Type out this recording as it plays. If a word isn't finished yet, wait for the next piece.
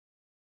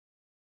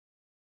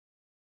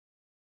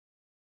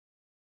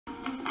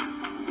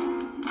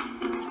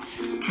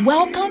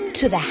Welcome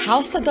to the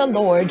House of the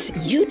Lord's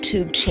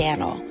YouTube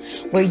channel,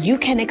 where you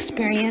can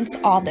experience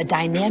all the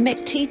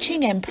dynamic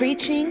teaching and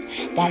preaching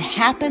that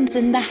happens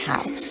in the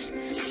house.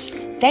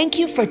 Thank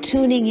you for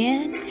tuning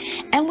in,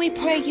 and we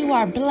pray you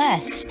are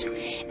blessed,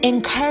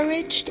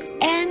 encouraged,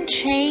 and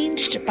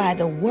changed by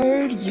the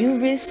word you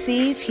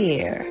receive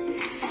here.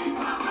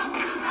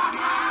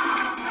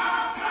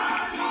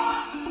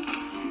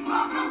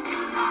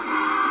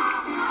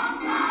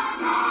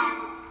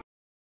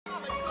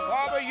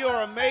 Father,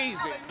 you're amazing.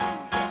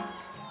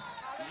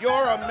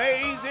 You're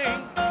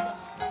amazing.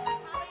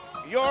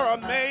 You're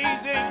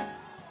amazing.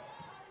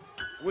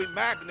 We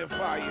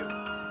magnify you.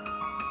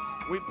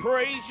 We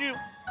praise you.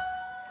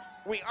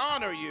 We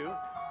honor you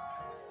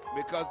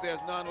because there's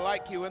none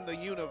like you in the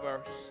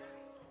universe.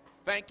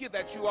 Thank you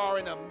that you are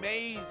an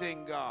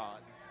amazing God.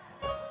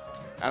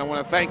 And I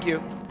want to thank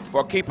you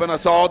for keeping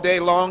us all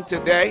day long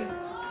today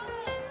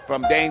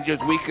from dangers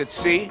we could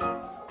see,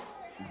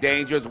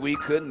 dangers we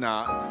could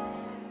not,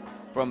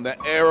 from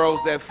the arrows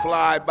that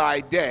fly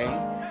by day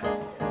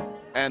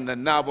and the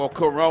novel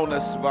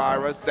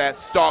coronavirus that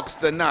stalks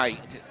the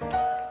night.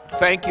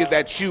 Thank you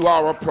that you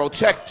are a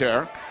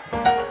protector.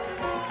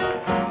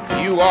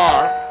 You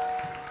are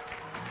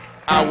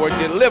our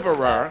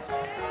deliverer,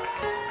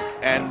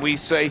 and we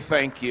say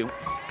thank you.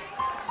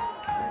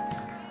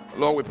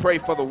 Lord, we pray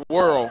for the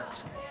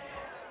world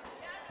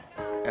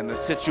and the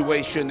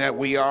situation that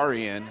we are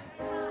in.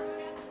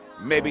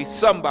 Maybe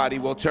somebody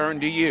will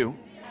turn to you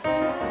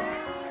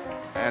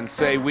and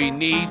say, we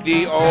need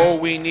thee, oh,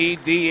 we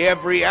need thee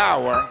every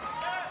hour.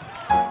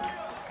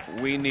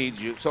 We need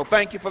you. So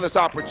thank you for this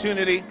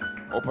opportunity.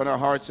 Open our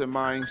hearts and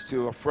minds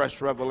to a fresh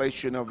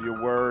revelation of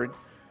your word.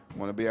 We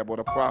want to be able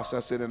to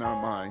process it in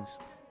our minds,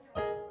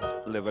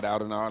 live it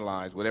out in our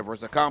lives. Whatever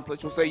is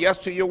accomplished, we'll say yes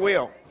to your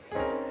will.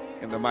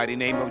 In the mighty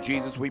name of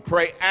Jesus, we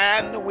pray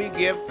and we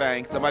give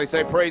thanks. Somebody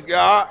say, praise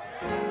God.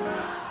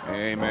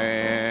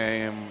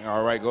 Amen.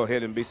 All right, go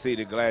ahead and be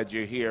seated. Glad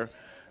you're here.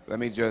 Let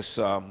me just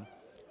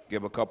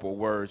give a couple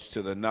words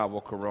to the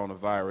novel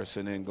coronavirus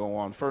and then go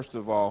on. First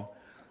of all,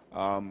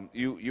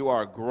 you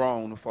are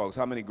grown folks.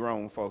 How many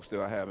grown folks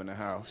do I have in the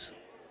house?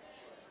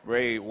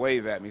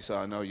 Wave at me so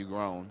I know you're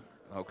grown.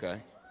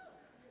 Okay.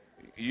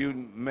 You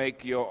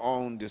make your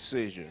own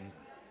decision.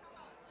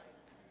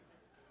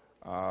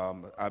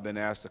 I've been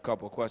asked a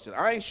couple of questions.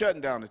 I ain't shutting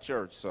down the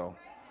church, so.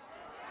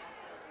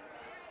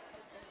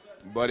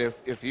 But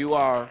if you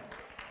are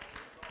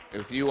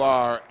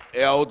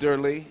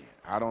elderly,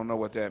 I don't know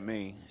what that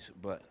means,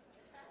 but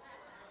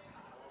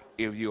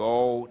if you're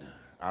old,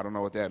 I don't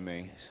know what that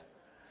means.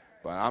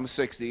 But I'm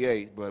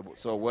 68, but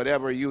so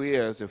whatever you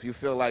is, if you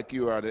feel like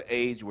you are at the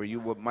age where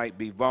you might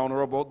be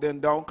vulnerable, then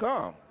don't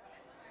come.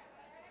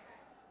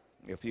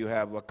 If you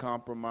have a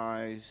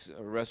compromised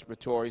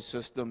respiratory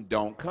system,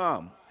 don't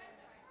come.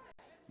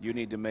 You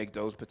need to make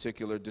those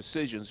particular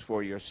decisions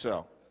for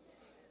yourself.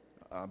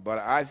 But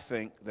I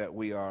think that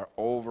we are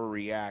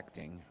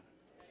overreacting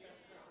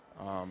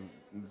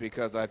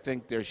because I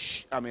think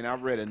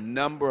I've read a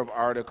number of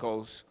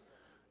articles,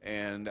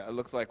 and it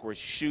looks like we're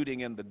shooting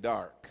in the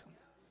dark.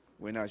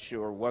 We're not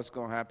sure what's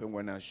going to happen.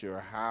 We're not sure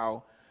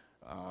how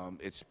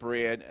it's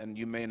spread, and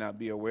you may not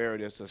be aware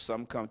of this. So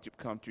some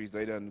countries,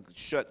 they done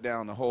shut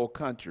down the whole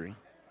country,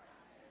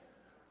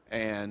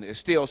 and it's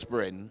still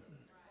spreading.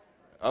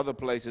 Other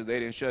places, they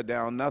didn't shut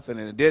down nothing,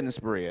 and it didn't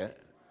spread.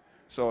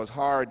 So it's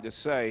hard to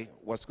say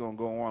what's going to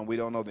go on. We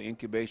don't know the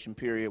incubation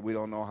period. We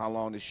don't know how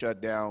long to shut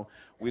down.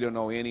 We don't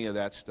know any of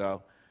that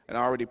stuff. And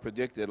I already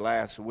predicted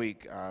last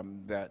week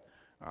that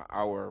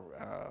our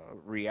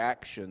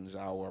reactions,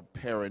 our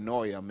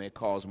paranoia may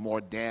cause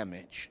more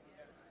damage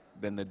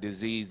than the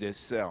disease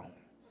itself.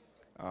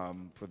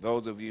 For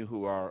those of you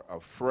who are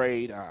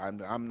afraid,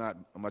 I'm not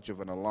much of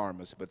an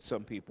alarmist, but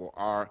some people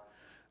are.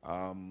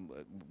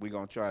 We're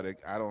going to try to,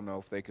 I don't know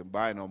if they can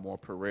buy no more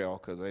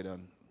Purell because they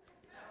done,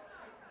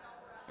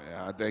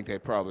 I think they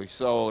probably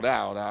sold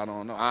out. I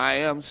don't know. I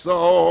am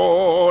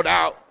sold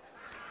out.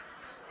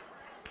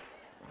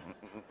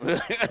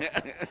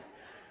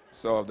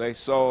 So if they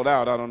sold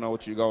out, I don't know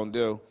what you're going to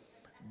do.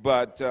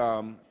 But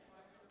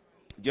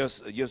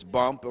just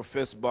bump or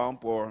fist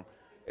bump or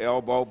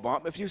elbow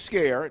bump. If you're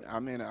scared, I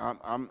mean,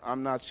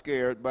 I'm not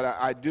scared, but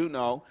I do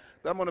know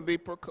that I'm going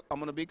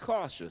to be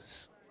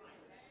cautious.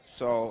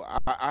 So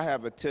I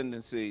have a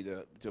tendency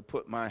to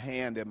put my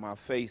hand in my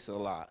face a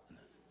lot.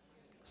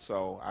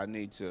 So I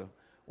need to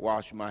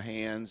wash my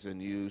hands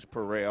and use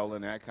Purell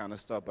and that kind of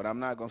stuff. But I'm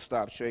not going to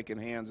stop shaking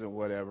hands and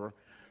whatever,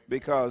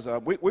 because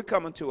we're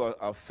coming to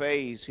a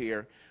phase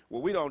here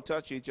where we don't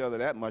touch each other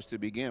that much to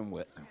begin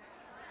with.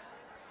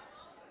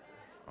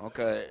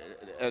 Okay,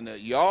 and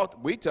y'all,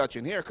 we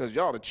touching here because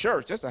y'all the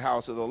church. That's the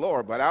house of the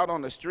Lord. But out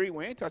on the street,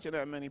 we ain't touching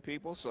that many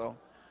people. So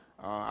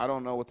I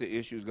don't know what the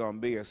issue is going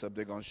to be, except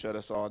they're going to shut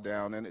us all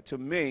down. And to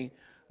me,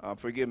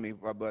 forgive me,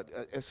 but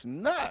it's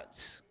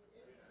nuts.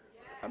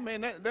 I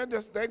mean, they're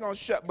going to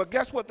shut. But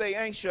guess what they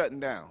ain't shutting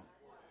down?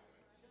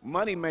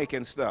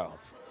 Money-making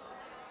stuff.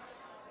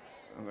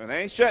 Well,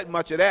 they ain't shutting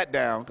much of that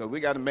down because we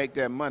got to make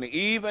that money.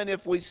 Even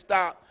if we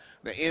stop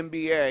the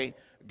NBA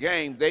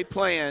games, they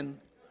playing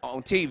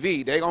on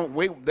TV.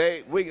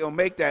 We gonna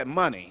make that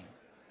money.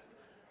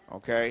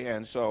 Okay,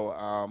 and so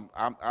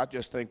I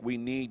just think we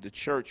need the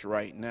church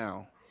right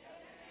now,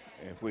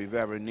 if we've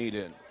ever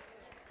needed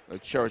the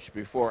church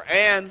before.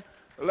 And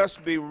let's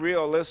be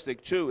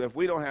realistic too. If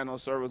we don't have no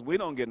service, we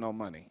don't get no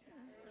money.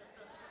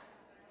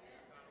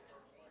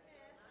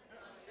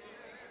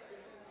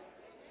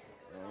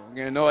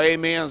 You know,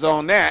 amens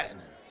on that.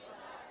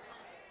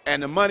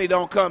 And the money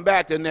don't come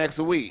back the next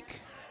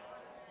week.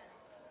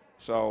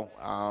 So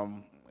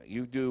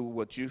you do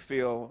what you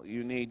feel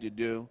you need to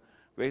do.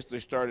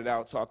 Basically started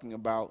out talking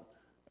about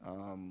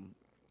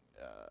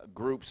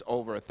groups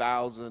over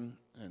 1,000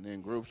 and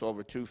then groups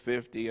over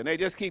 250. And they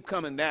just keep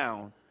coming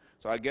down.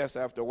 So I guess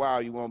after a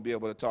while you won't be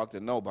able to talk to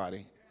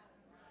nobody.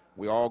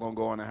 We all going to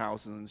go in the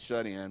house and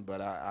shut in,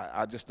 but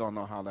I just don't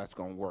know how that's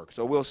going to work.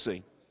 So we'll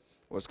see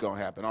what's going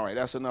to happen. All right,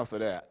 that's enough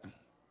of that.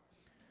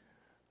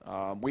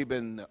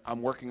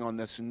 I'm working on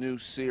this new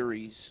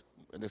series,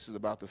 and this is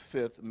about the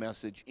 5th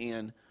message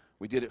in.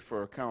 We did it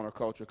for a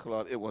Counterculture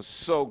Club. It was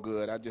so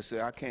good. I just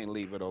said, I can't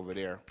leave it over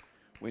there.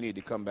 We need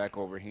to come back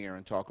over here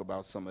and talk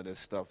about some of this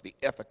stuff. The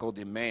Ethical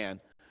Demand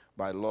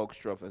by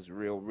Logstrup is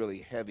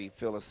really heavy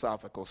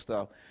philosophical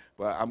stuff,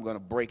 but I'm going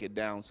to break it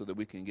down so that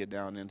we can get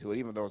down into it,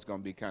 even though it's going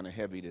to be kind of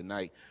heavy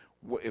tonight.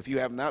 If you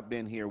have not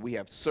been here, we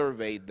have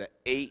surveyed the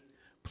 8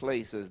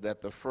 places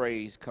that the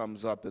phrase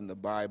comes up in the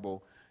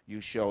Bible, you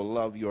shall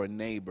love your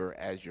neighbor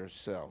as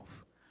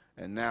yourself.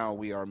 And now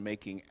we are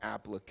making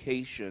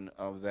application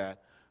of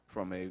that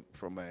from a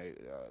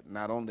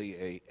not only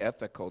a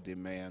ethical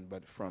demand,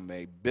 but from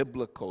a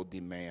biblical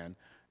demand,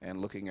 and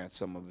looking at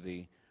some of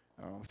the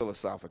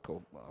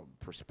philosophical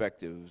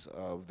perspectives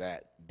of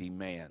that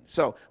demand.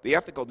 So the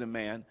ethical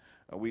demand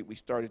we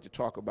started to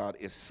talk about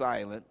is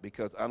silent,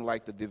 because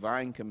unlike the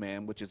divine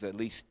command, which is at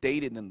least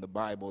stated in the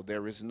Bible,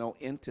 there is no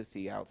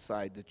entity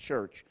outside the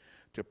church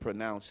to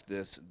pronounce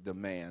this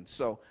demand.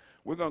 So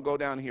we're going to go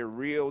down here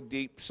real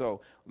deep. So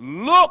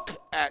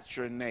look at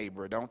your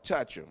neighbor. Don't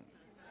touch him.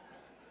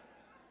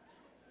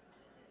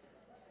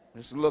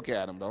 Just look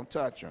at him. Don't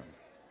touch him.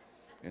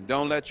 And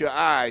don't let your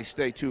eyes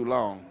stay too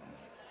long.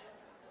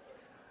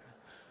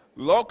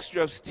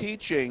 Logstrup's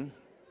teaching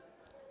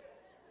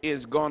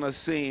is going to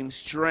seem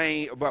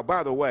strange. But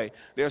by the way,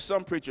 there are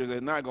some preachers that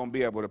are not going to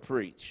be able to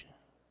preach,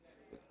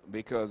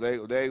 because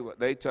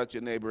they touch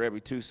your neighbor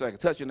every 2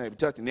 seconds. Touch your neighbor,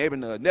 touch your neighbor,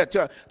 touch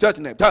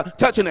your neighbor,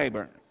 touch your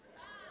neighbor.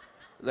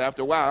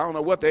 After a while, I don't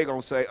know what they're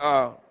going to say.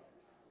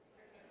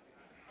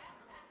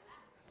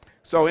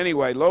 So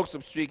anyway,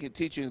 Logstrup's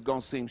teaching is going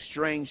to seem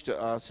strange to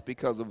us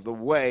because of the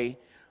way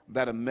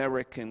that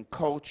American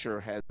culture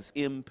has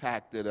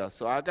impacted us.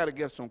 So I got to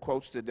give some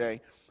quotes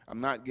today. I'm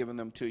not giving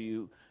them to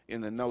you in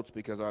the notes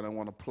because I don't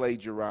want to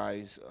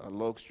plagiarize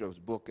Logstrup's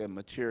book and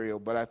material,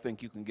 but I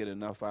think you can get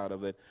enough out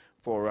of it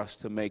for us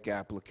to make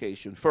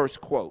application. First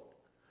quote: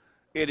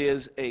 it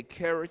is a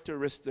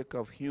characteristic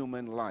of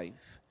human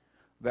life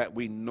that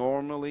we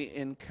normally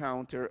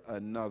encounter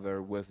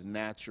another with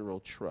natural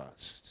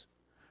trust.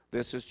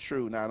 This is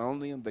true not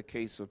only in the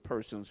case of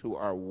persons who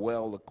are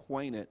well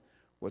acquainted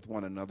with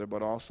one another,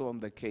 but also in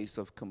the case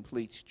of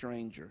complete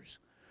strangers.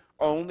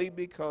 Only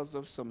because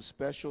of some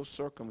special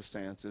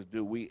circumstances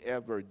do we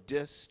ever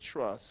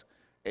distrust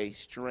a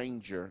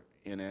stranger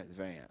in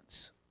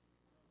advance.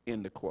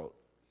 End of quote.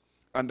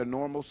 Under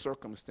normal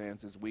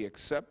circumstances, we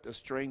accept a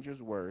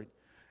stranger's word,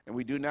 and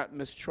we do not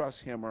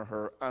mistrust him or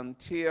her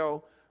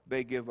until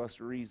they give us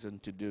reason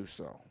to do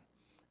so.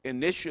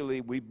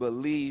 Initially, we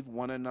believe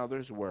one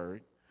another's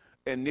word.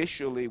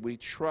 Initially, we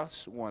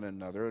trust one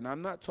another, and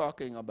I'm not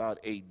talking about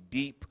a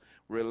deep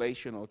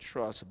relational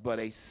trust, but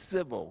a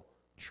civil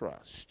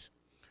trust.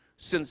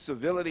 Since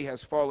civility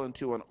has fallen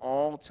to an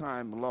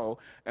all-time low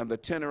and the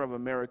tenor of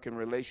American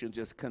relations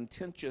is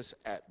contentious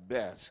at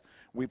best,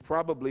 we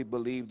probably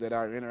believe that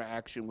our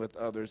interaction with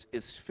others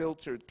is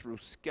filtered through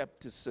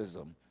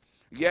skepticism.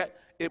 Yet,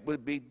 it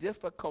would be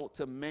difficult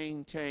to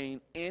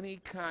maintain any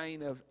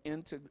kind of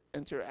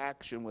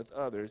interaction with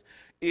others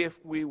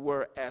if we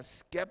were as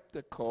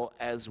skeptical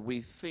as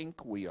we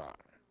think we are.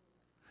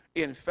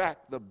 In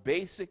fact, the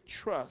basic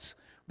trust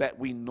that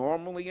we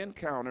normally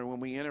encounter when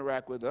we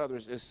interact with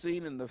others is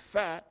seen in the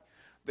fact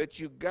that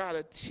you got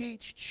to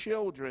teach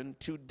children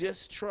to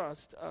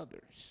distrust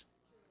others.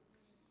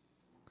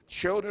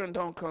 Children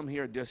don't come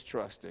here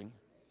distrusting.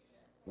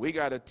 We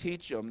got to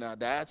teach them, now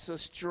that's a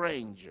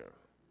stranger.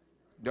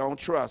 Don't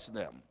trust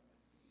them.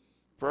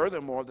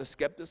 Furthermore, the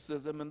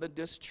skepticism and the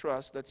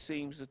distrust that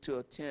seems to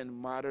attend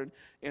modern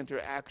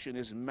interaction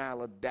is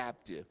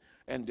maladaptive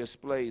and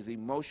displays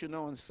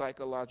emotional and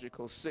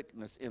psychological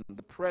sickness in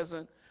the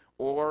present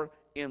or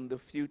in the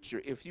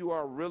future. If you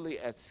are really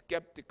as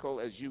skeptical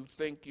as you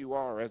think you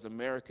are, as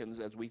Americans,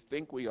 as we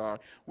think we are,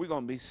 we're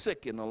going to be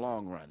sick in the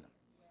long run,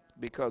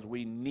 because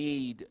we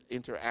need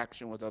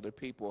interaction with other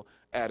people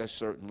at a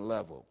certain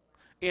level.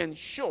 In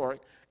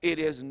short, it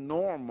is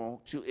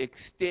normal to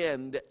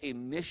extend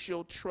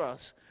initial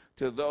trust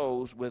to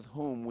those with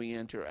whom we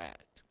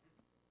interact.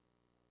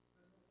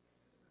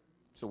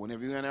 So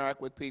whenever you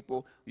interact with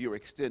people, you're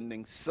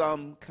extending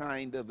some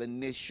kind of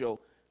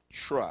initial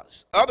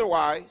trust.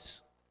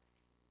 Otherwise,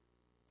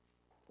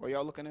 well,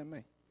 y'all looking at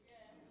me?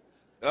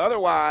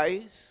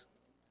 Otherwise,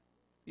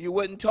 you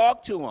wouldn't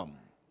talk to them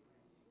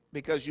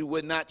because you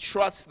would not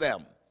trust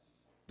them.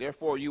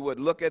 Therefore, you would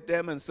look at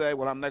them and say,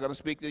 well, I'm not going to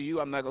speak to you.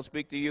 I'm not going to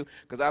speak to you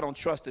because I don't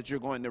trust that you're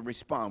going to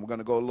respond. We're going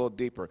to go a little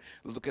deeper.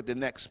 Look at the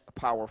next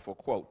powerful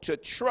quote. To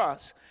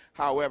trust,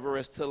 however,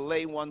 is to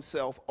lay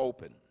oneself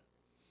open.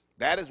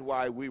 That is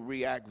why we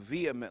react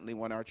vehemently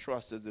when our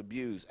trust is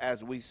abused.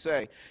 As we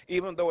say,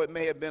 even though it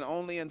may have been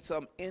only in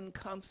some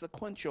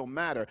inconsequential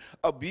matter,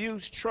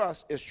 abused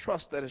trust is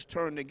trust that is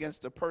turned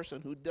against the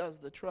person who does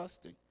the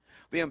trusting.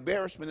 The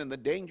embarrassment and the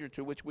danger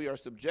to which we are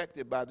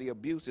subjected by the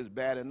abuse is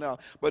bad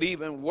enough, but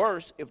even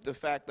worse if the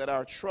fact that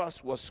our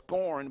trust was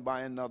scorned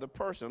by another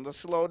person. Let's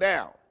slow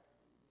down.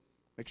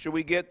 Make sure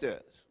we get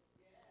this.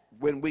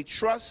 When we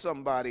trust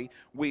somebody,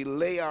 we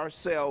lay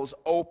ourselves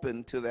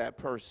open to that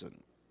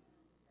person.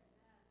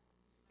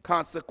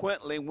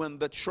 Consequently, when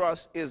the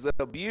trust is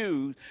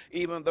abused,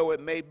 even though it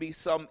may be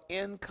some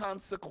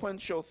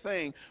inconsequential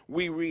thing,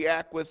 we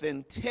react with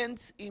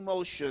intense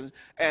emotions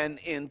and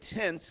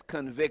intense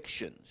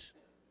convictions.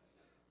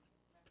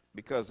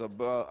 Because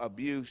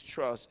abused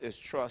trust is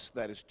trust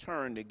that is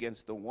turned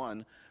against the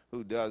one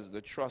who does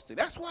the trusting.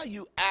 That's why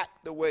you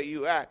act the way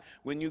you act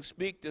when you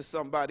speak to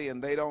somebody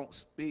and they don't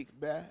speak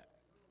back.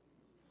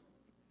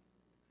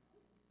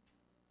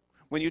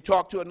 When you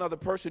talk to another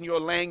person, you're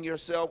laying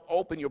yourself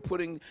open. You're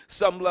putting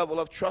some level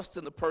of trust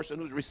in the person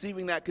who's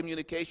receiving that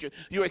communication.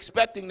 You're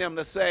expecting them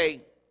to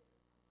say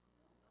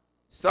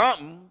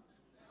something.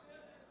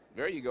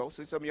 There you go.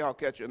 See, some of y'all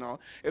catching on.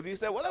 If you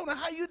say, well, I don't know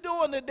how you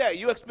doing today,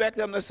 you expect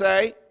them to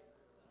say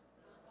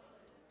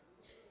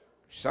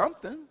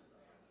something.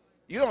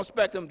 You don't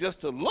expect them just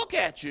to look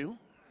at you.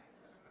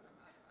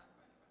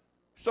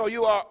 So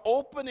you are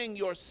opening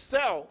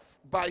yourself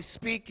by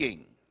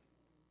speaking.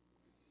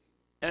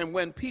 And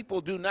when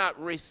people do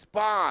not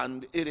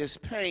respond, it is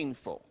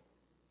painful.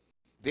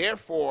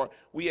 Therefore,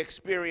 we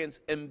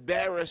experience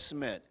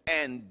embarrassment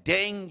and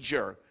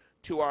danger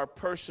to our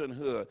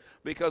personhood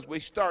because we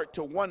start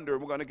to wonder,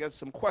 we're going to get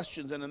some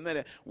questions in a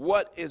minute,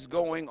 what is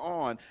going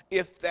on?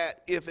 If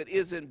it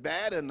isn't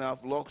bad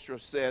enough, Lokstra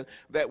says,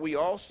 that we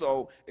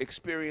also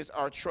experience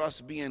our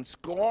trust being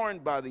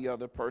scorned by the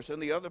other person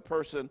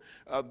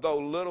thought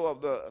little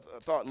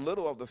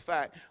of the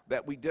fact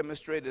that we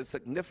demonstrated a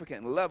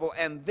significant level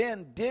and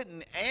then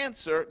didn't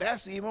answer.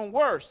 That's even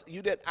worse.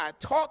 I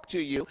talked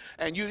to you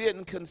and you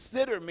didn't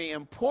consider me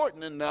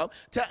important enough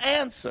to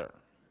answer.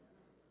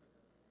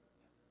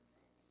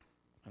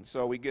 And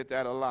so we get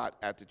that a lot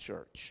at the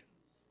church.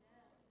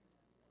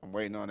 I'm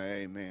waiting on an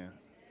amen.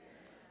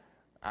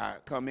 I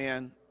come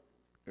in,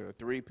 there are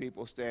 3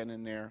 people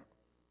standing there.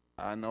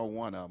 I know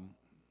one of them.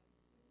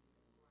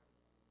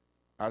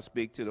 I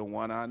speak to the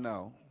one I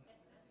know.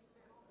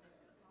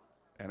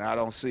 And I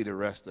don't see the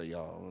rest of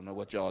y'all. I don't know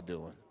what y'all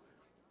doing.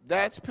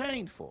 That's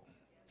painful.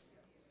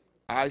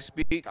 I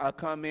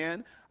come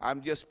in,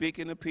 I'm just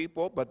speaking to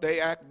people, but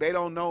they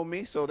don't know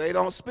me, so they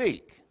don't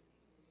speak.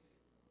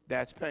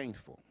 That's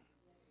painful.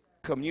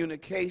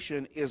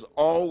 Communication is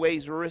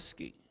always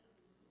risky.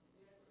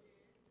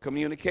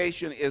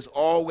 Communication is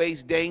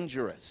always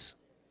dangerous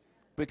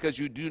because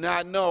you do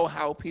not know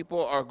how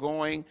people are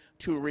going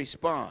to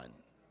respond.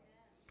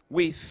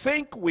 We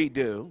think we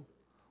do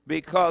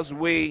because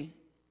we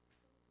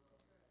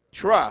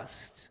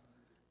trust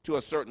to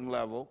a certain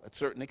level, a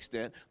certain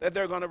extent, that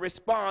they're going to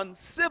respond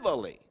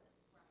civilly.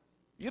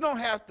 You don't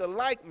have to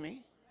like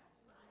me.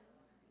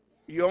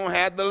 You don't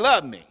have to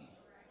love me.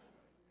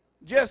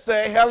 Just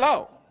say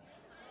hello.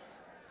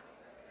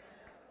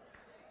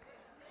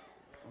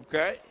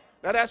 Okay?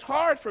 Now that's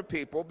hard for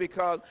people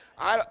because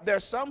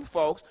there's some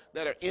folks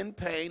that are in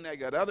pain, they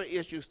got other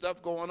issues,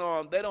 stuff going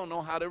on, they don't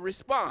know how to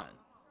respond.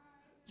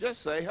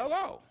 Just say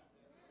hello.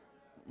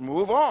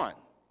 Move on.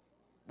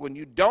 When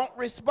you don't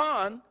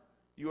respond,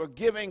 you are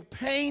giving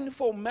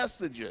painful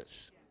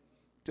messages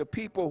to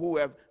people who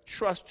have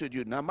trusted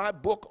you. Now, my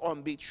book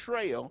on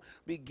betrayal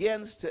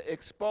begins to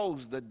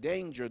expose the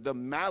danger, the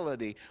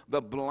malady,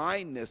 the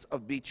blindness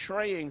of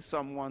betraying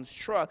someone's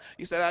trust.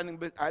 You said,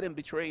 I didn't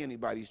betray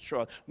anybody's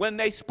trust. When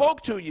they spoke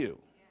to you,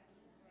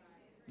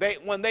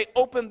 when they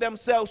opened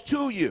themselves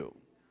to you,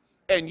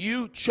 and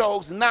you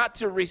chose not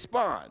to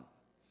respond,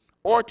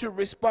 or to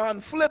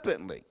respond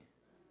flippantly,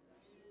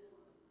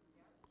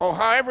 or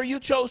however you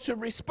chose to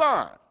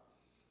respond,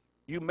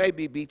 you may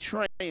be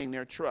betraying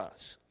their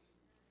trust.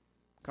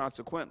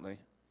 Consequently,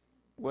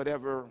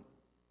 whatever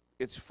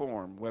its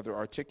form, whether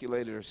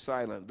articulated or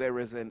silent, there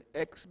is an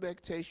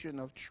expectation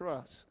of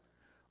trust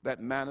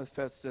that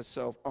manifests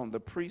itself on the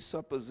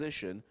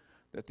presupposition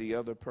that the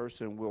other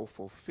person will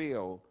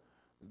fulfill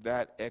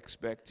that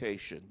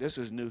expectation. This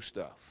is new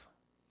stuff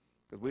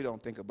because we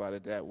don't think about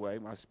it that way.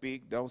 I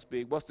speak, don't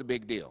speak. What's the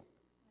big deal?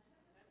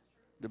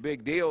 The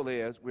big deal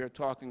is we're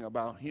talking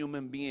about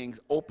human beings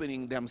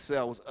opening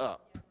themselves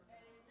up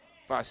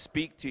if I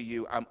speak to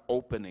you, I'm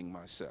opening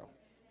myself.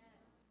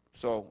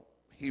 So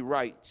he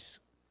writes,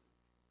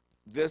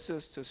 this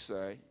is to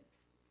say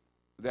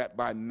that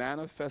by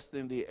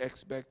manifesting the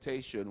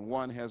expectation,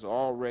 one has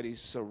already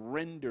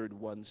surrendered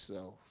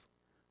oneself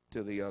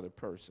to the other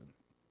person,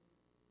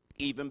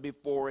 even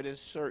before it is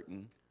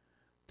certain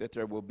that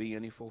there will be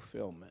any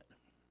fulfillment.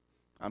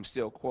 I'm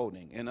still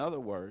quoting. In other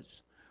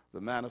words,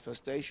 the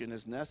manifestation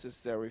is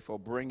necessary for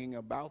bringing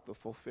about the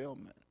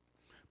fulfillment.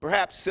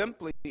 Perhaps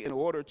simply in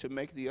order to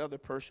make the other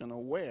person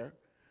aware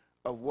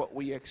of what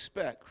we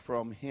expect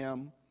from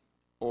him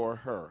or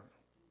her.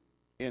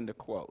 End of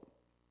quote.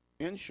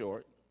 In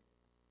short,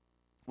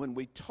 when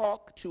we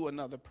talk to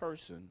another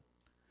person,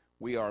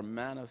 we are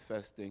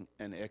manifesting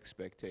an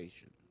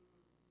expectation.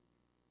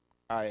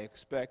 I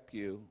expect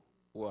you,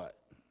 what?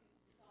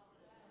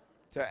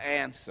 To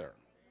answer,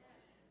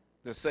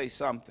 to say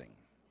something.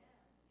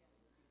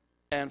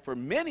 And for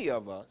many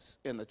of us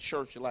in a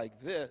church like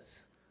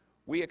this,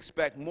 we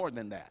expect more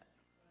than that.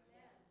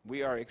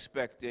 We are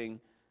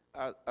expecting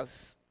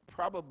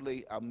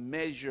probably a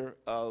measure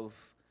of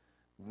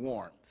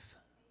warmth.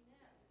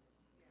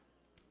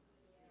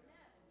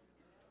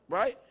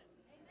 Right?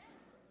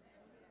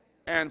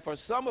 And for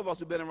some of us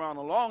who've been around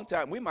a long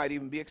time, we might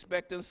even be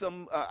expecting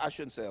some, I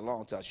shouldn't say a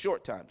long time,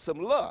 short time,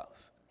 some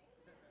love.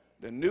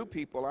 The new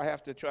people, I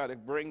have to try to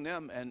bring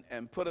them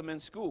and put them in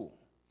school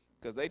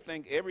because they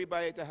think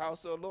everybody at the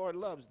house of the Lord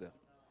loves them.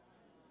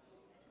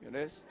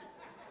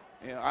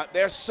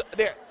 They're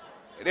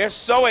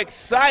so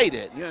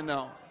excited, you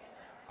know.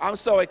 I'm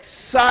so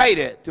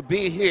excited to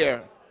be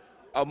here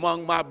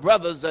among my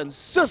brothers and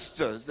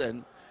sisters,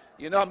 and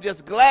you know, I'm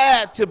just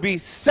glad to be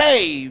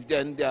saved,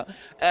 and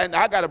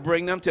I got to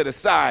bring them to the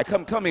side.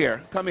 Come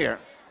here.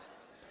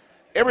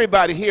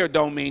 Everybody here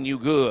don't mean you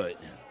good.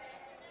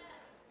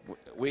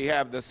 We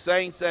have the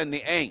saints and the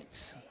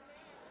ain'ts.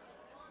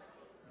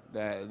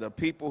 The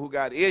people who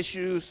got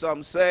issues,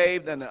 some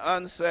saved and the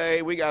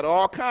unsaved. We got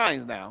all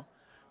kinds now.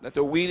 Let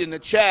the wheat and the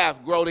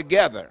chaff grow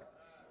together.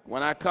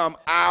 When I come,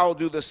 I'll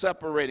do the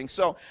separating.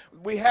 So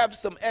we have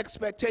some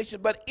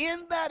expectation, but in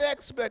that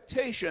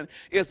expectation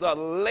is a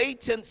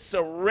latent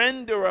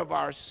surrender of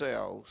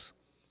ourselves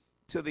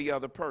to the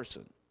other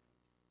person.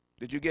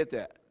 Did you get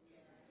that?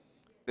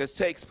 This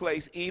takes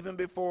place even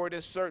before it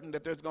is certain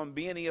that there's going to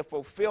be any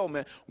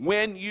fulfillment.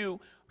 When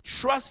you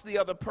trust the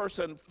other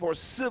person for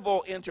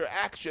civil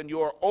interaction,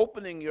 you're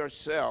opening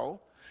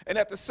yourself. And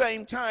at the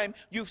same time,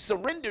 you've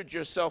surrendered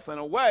yourself in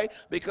a way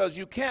because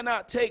you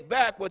cannot take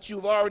back what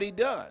you've already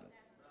done.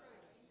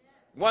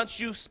 Once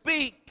you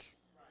speak,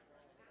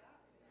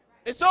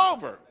 it's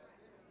over.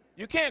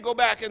 You can't go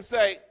back and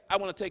say, I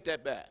want to take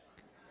that back.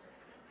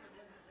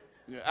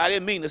 I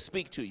didn't mean to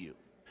speak to you.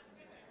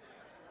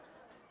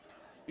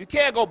 You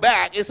can't go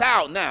back. It's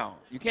out now.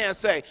 You can't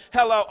say,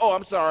 hello, oh,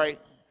 I'm sorry.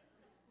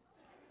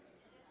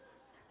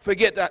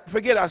 Forget that.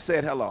 Forget I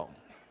said hello.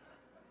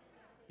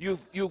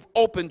 You've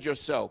opened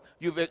yourself.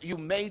 You've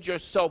made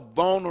yourself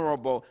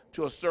vulnerable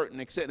to a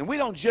certain extent. And we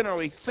don't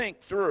generally think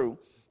through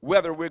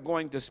whether we're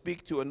going to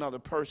speak to another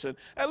person,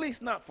 at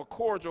least not for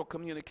cordial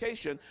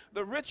communication.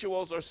 The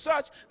rituals are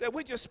such that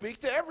we just speak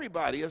to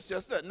everybody. It's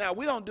just that. Now,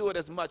 we don't do it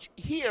as much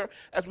here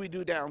as we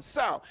do down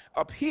south.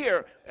 Up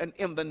here and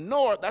in the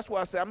north, that's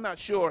why I say I'm not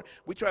sure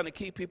we're trying to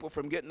keep people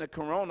from getting the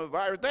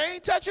coronavirus. They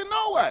ain't touching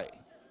no way.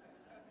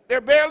 They're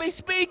barely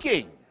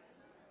speaking.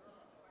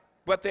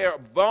 But they're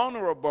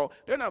vulnerable.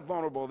 They're not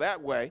vulnerable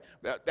that way.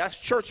 That's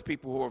church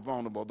people who are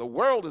vulnerable. The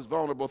world is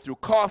vulnerable through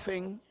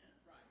coughing,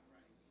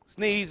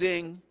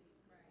 sneezing,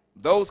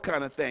 those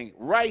kind of things.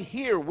 Right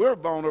here, we're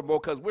vulnerable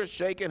because we're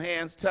shaking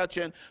hands,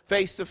 touching,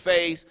 face to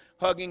face,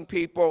 hugging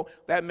people.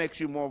 That makes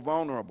you more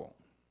vulnerable.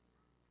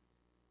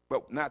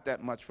 But not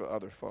that much for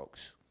other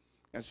folks.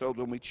 And so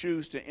when we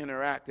choose to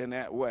interact in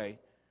that way,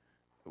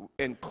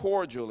 and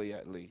cordially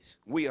at least,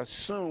 we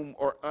assume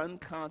or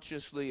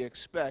unconsciously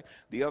expect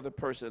the other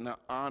person to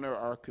honor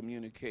our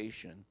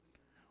communication.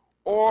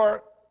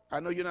 Or, I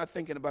know you're not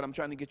thinking about it, I'm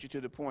trying to get you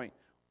to the point,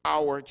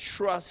 our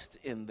trust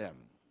in them.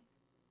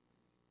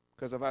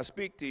 Because if I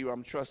speak to you,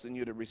 I'm trusting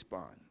you to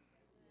respond.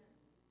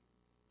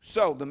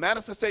 So the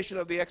manifestation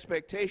of the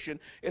expectation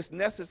is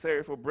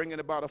necessary for bringing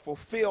about a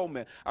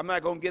fulfillment. I'm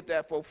not going to get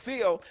that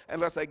fulfilled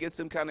unless I get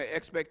some kind of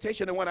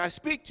expectation. And when I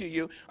speak to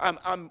you,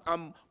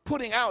 I'm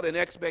putting out an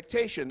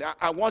expectation.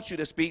 I want you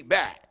to speak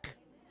back.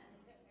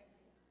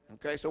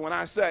 Okay, so when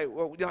I say,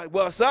 well,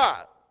 what's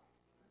up?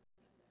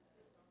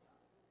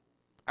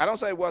 I don't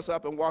say what's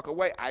up and walk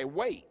away. I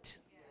wait.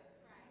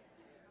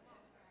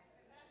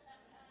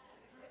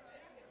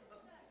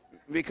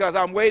 Because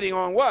I'm waiting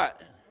on what?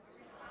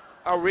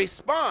 A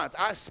response.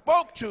 I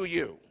spoke to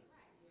you.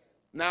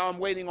 Now I'm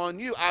waiting on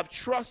you. I'm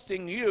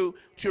trusting you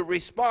to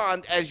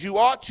respond as you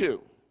ought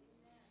to,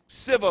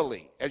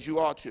 civilly as you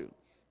ought to.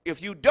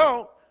 If you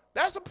don't,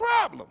 that's a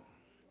problem.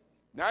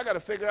 Now I got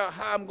to figure out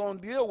how I'm going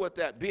to deal with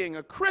that. Being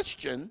a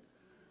Christian,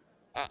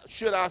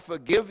 should I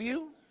forgive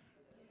you?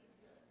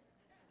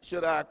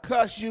 Should I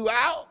cuss you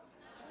out?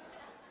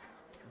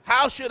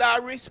 How should I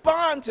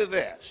respond to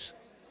this?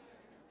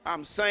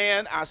 I'm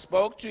saying I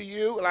spoke to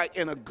you like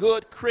in a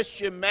good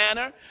Christian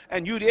manner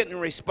and you didn't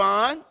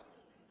respond.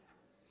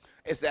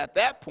 It's at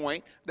that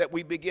point that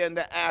we begin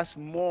to ask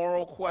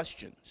moral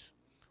questions.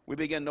 We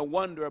begin to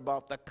wonder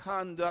about the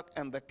conduct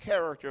and the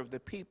character of the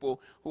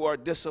people who are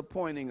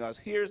disappointing us.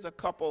 Here's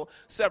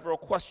several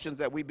questions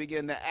that we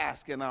begin to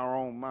ask in our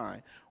own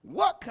mind.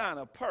 What kind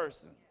of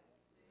person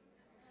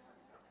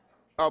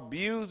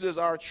abuses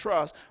our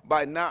trust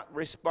by not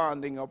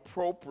responding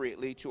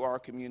appropriately to our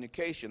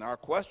communication? Our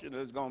question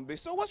is going to be,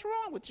 so what's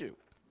wrong with you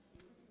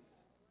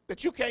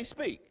that you can't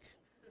speak?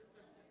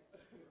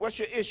 What's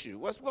your issue?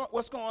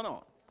 What's going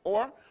on?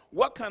 Or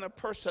what kind of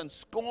person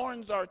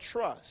scorns our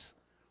trust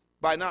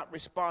by not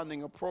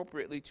responding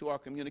appropriately to our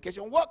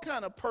communication? What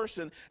kind of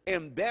person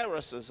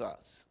embarrasses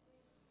us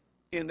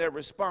in their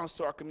response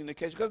to our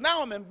communication? Because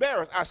now I'm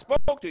embarrassed. I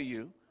spoke to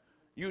you.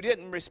 You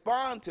didn't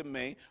respond to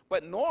me.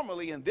 But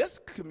normally in this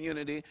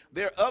community,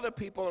 there are other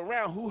people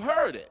around who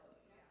heard it.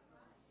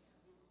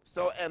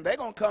 So, and they're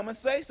going to come and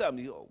say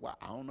something. You go, well,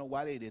 I don't know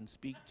why they didn't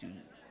speak to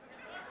you.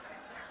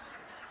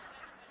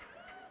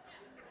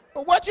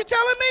 But what you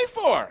telling me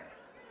for?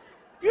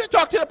 You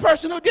talk to the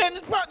person who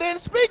didn't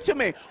speak to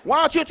me.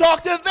 Why don't you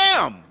talk to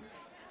them?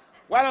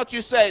 Why don't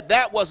you say,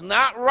 that was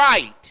not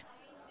right?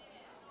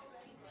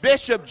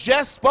 Bishop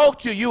just spoke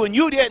to you and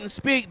you didn't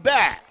speak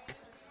back.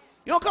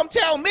 You don't come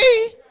tell me.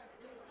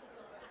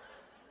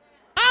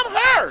 I'm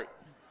hurt.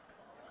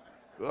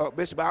 Well,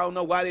 Bishop, I don't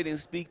know why they didn't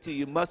speak to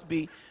you. Must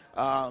be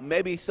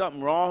maybe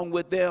something wrong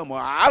with them, or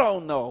I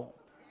don't know.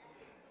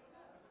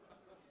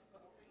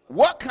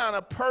 What kind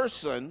of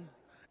person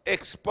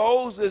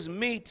exposes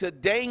me to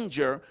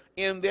danger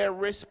in their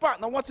response?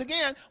 Now, once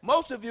again,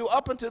 most of you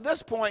up until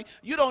this point,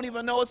 you don't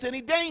even know it's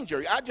any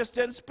danger. I just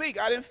didn't speak.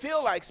 I didn't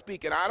feel like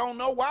speaking. I don't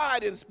know why I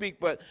didn't speak,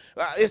 but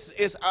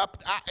it's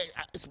up.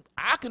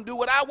 I can do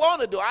what I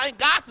want to do. I ain't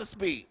got to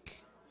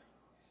speak.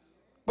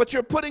 But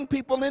you're putting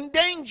people in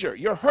danger.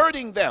 You're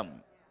hurting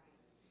them.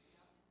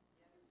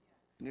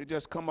 And you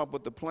just come up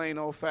with the plain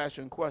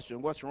old-fashioned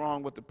question, what's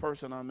wrong with the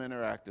person I'm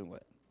interacting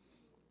with?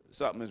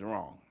 Something is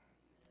wrong.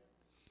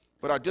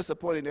 But our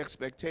disappointing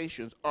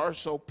expectations are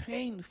so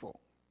painful.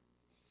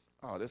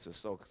 Oh, this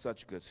is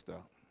such good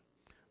stuff.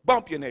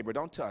 Bump your neighbor.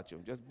 Don't touch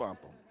him. Just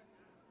bump him.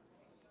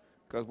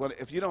 Because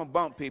if you don't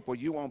bump people,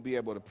 you won't be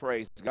able to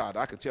praise God.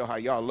 I can tell how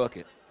y'all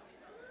looking.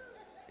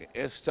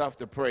 It's tough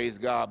to praise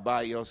God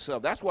by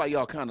yourself. That's why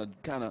y'all kind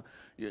of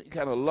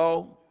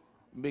low,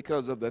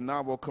 because of the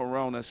novel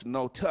corona's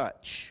no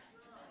touch.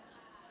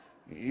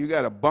 You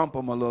got to bump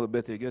them a little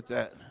bit to get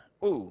that.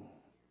 Ooh,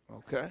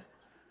 okay.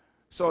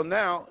 So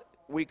now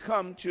we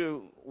come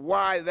to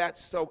why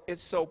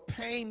it's so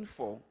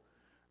painful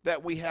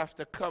that we have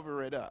to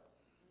cover it up.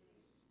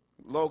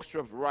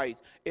 Logstrup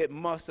writes, it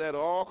must at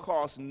all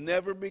costs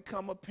never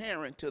become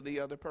apparent to the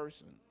other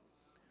person,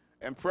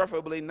 and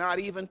preferably not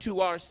even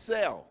to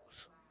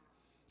ourselves,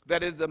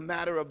 that it is a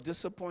matter of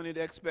disappointed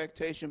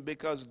expectation,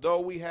 because though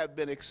we have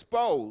been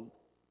exposed,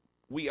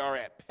 we are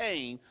at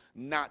pain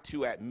not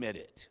to admit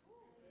it.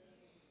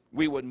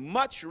 We would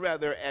much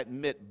rather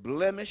admit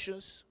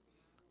blemishes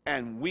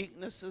and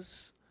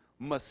weaknesses,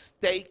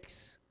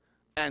 mistakes,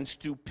 and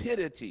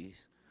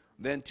stupidities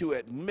than to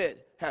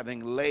admit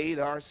having laid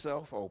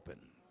ourselves open.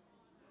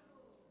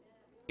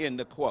 End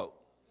of quote.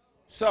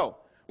 So,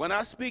 when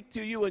I speak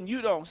to you and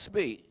you don't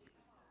speak,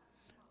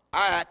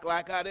 I act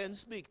like I didn't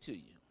speak to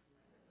you.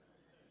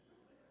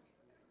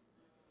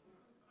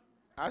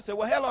 I said,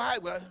 well, hello, hi.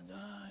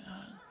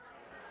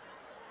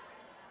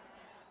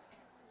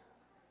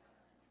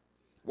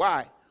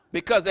 Why?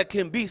 Because it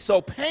can be so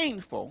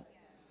painful,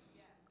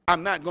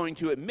 I'm not going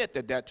to admit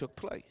that took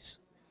place.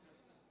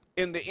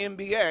 In the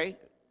NBA,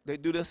 they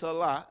do this a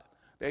lot.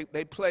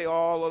 They play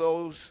all of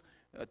those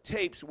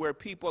tapes where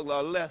people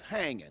are left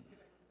hanging,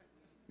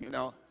 you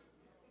know.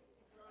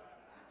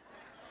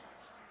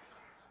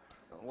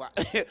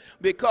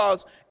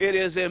 Because it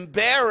is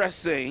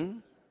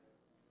embarrassing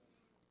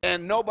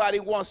and nobody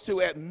wants to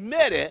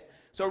admit it.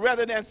 So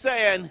rather than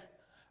saying,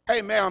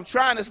 hey, man, I'm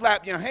trying to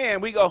slap your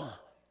hand, we go,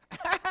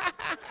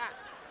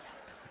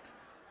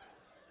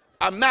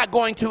 I'm not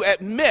going to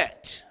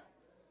admit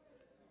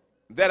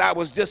that I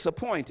was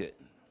disappointed.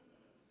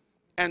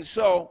 And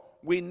so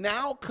we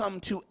now come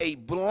to a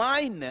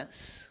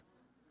blindness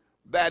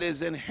that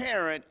is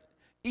inherent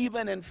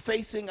even in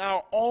facing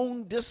our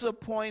own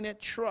disappointed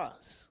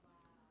trust.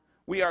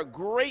 We are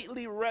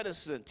greatly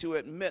reticent to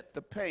admit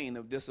the pain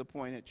of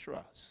disappointed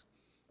trust.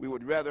 We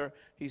would rather,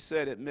 he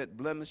said, admit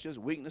blemishes,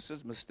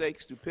 weaknesses,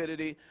 mistakes,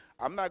 stupidity.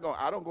 I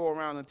don't go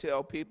around and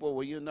tell people,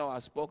 well, you know, I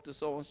spoke to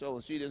so-and-so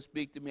and she didn't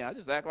speak to me. I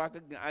just act like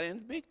I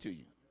didn't speak to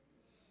you.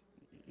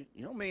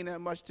 You don't mean that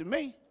much to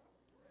me.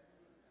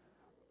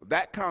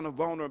 That kind of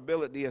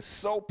vulnerability is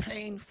so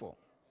painful,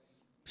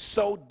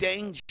 so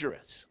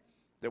dangerous,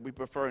 that we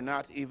prefer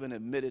not to even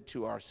admit it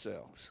to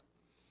ourselves.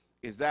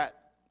 Is that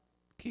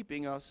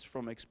keeping us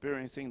from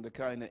experiencing the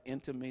kind of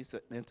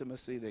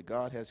intimacy that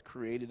God has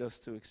created us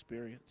to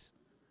experience?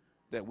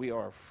 That we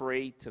are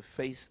afraid to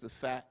face the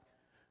fact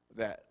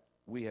that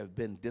we have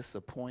been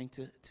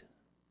disappointed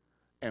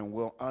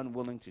and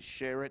unwilling to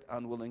share it,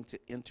 unwilling to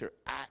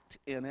interact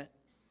in it.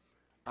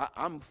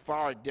 I'm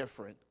far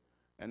different,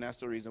 and that's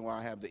the reason why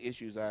I have the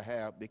issues I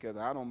have, because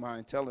I don't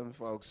mind telling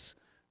folks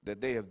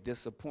that they have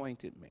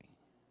disappointed me.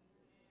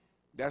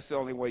 That's the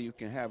only way you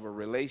can have a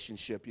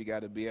relationship. You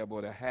got to be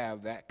able to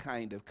have that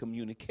kind of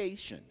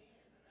communication.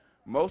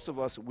 Most of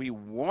us, we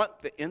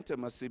want the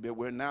intimacy, but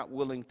we're not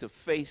willing to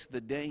face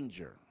the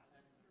danger.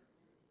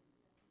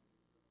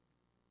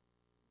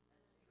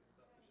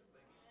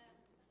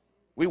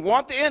 We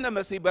want the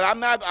intimacy, but I'm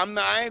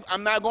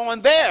not going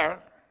there.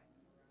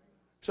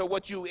 So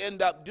what you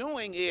end up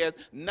doing is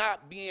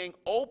not being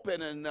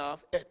open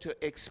enough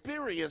to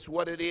experience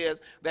what it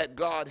is that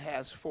God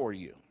has for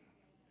you.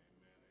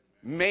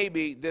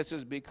 Maybe this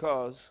is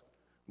because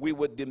we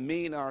would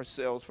demean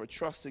ourselves for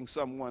trusting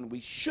someone we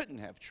shouldn't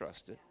have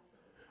trusted.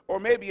 Or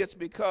maybe it's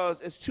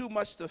because it's too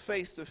much to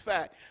face the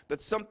fact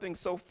that something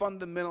so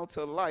fundamental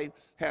to life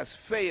has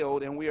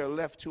failed and we are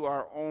left to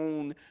our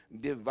own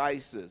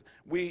devices.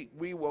 We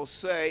will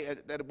say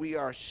that we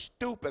are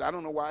stupid. I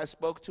don't know why I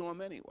spoke to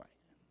him anyway.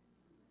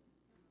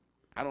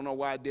 I don't know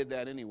why I did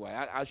that anyway.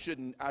 I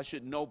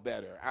should know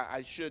better.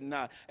 I should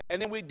not.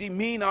 And then we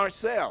demean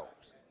ourselves.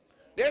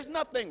 There's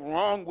nothing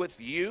wrong with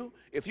you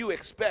if you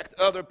expect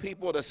other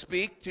people to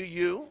speak to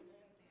you.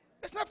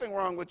 There's nothing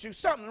wrong with you.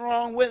 Something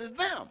wrong with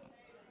them.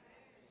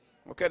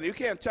 Okay, you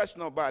can't touch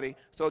nobody,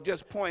 so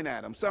just point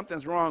at them.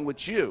 Something's wrong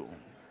with you.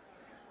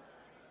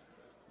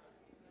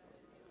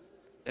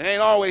 It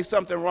ain't always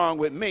something wrong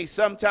with me.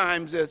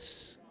 Sometimes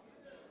it's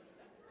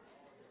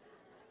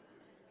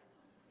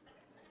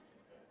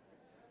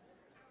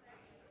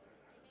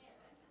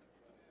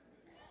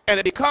and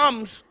it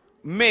becomes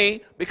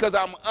me because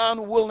I'm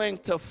unwilling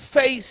to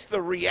face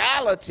the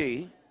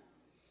reality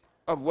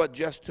of what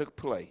just took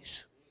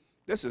place.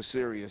 This is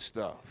serious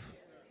stuff.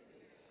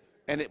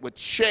 And it would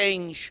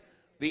change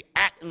the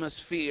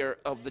atmosphere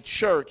of the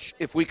church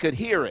if we could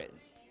hear it.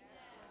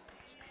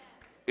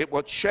 It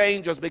will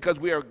change us because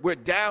we're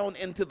down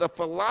into the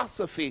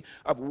philosophy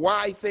of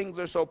why things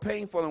are so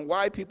painful and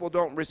why people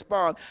don't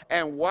respond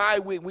and why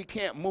we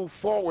can't move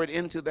forward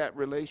into that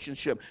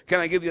relationship. Can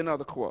I give you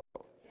another quote?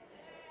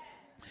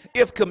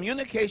 If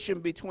communication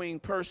between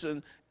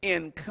persons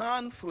in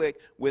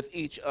conflict with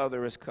each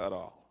other is cut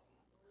off,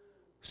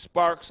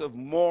 sparks of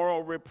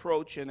moral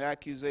reproach and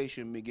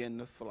accusation begin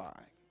to fly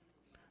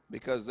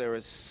because there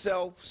is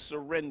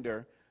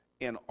self-surrender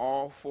in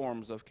all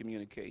forms of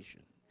communication.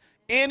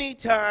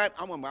 Anytime,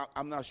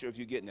 I'm not sure if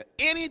you're getting it,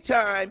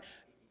 anytime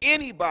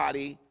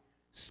anybody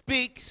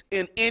speaks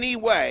in any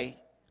way,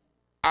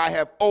 I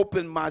have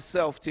opened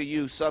myself to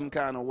you some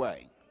kind of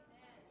way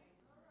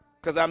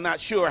because I'm not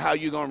sure how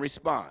you're going to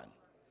respond.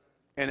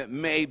 And it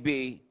may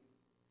be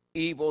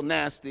evil,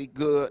 nasty,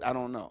 good, I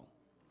don't know.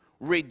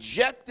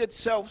 Rejected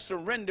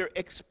self-surrender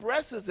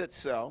expresses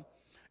itself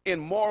in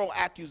moral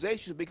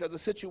accusations because the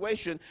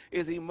situation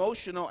is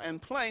emotional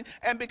and plain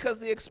and because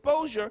the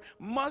exposure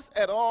must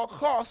at all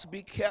costs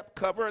be kept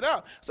covered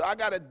up. So I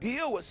got to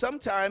deal with,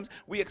 sometimes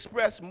we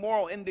express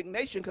moral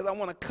indignation because I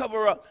want to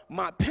cover up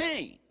my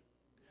pain.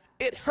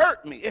 It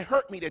hurt me. It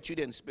hurt me that you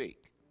didn't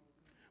speak.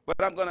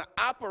 But I'm going to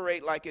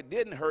operate like it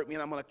didn't hurt me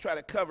and I'm going to try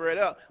to cover it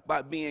up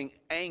by being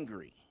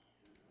angry.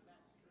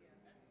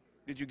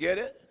 Did you get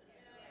it?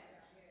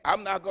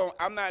 I'm not going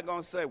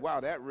to say, wow,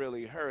 that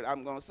really hurt.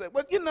 I'm going to say,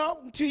 well, you know,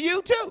 to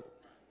you too.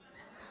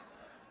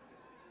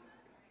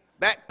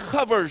 That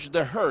covers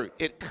the hurt.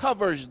 It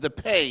covers the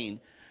pain.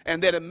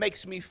 And then it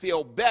makes me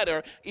feel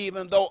better,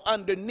 even though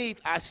underneath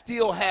I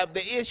still have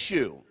the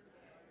issue.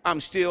 I'm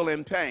still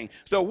in pain.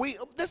 So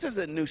this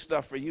isn't new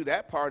stuff for you,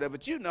 that part of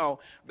it. You know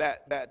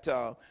that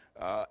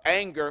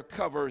anger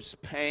covers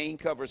pain,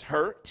 covers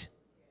hurt.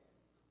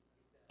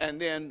 And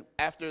then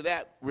after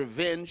that,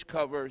 revenge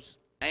covers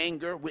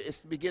anger.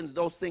 It begins,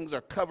 those things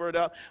are covered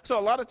up. So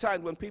a lot of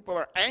times when people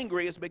are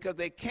angry, it's because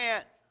they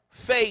can't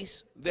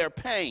face their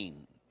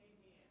pain.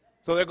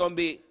 So they're going to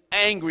be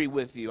angry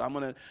with you. I'm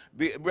going to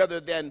be, rather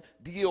than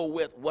deal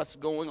with what's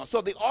going on. So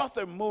the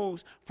author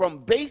moves from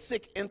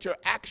basic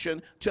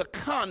interaction to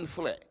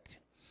conflict.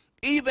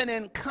 Even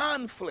in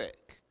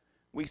conflict,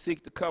 we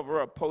seek to cover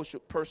up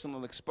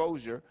personal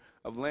exposure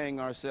of laying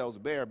ourselves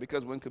bare,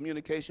 because when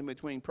communication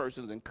between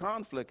persons in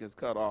conflict is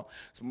cut off,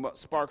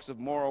 sparks of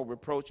moral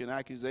reproach and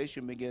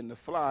accusation begin to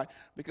fly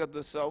because of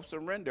the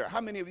self-surrender.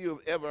 How many of you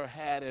have ever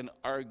had an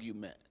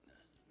argument?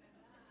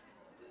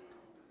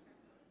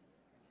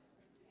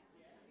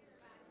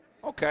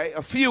 Okay,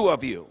 a few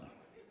of you.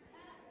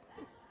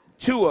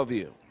 2 of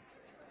you.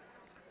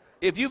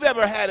 If you've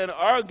ever had an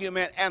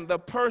argument and the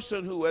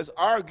person who is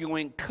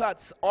arguing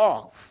cuts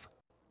off,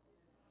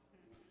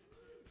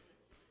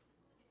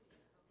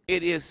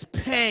 it is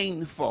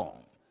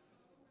painful.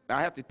 Now,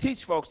 I have to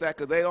teach folks that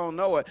because they don't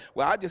know it.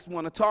 Well, I just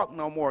want to talk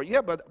no more.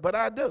 Yeah, but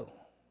I do.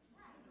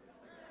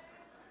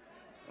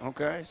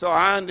 Okay, so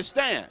I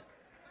understand.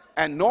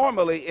 And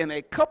normally in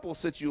a couple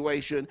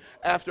situation,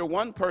 after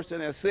one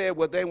person has said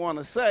what they want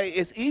to say,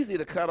 it's easy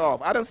to cut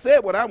off. I done said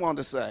what I want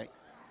to say.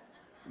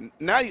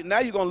 Now you're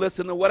going to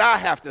listen to what I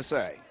have to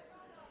say.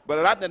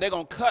 But I think they're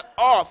going to cut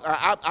off.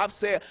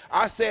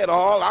 I said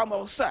all I'm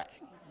going to say.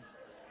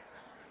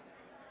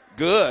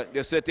 Good.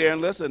 Just sit there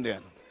and listen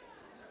then.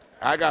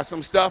 I got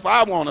some stuff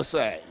I want to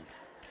say.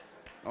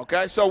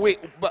 Okay? So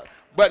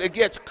but it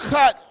gets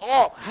cut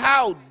off.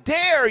 How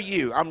dare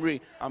you?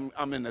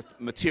 I'm in the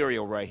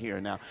material right here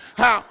now.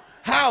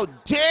 How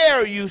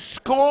dare you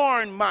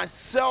scorn my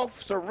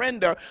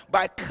self-surrender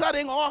by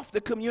cutting off the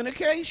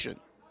communication?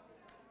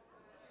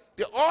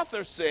 The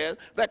author says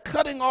that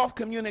cutting off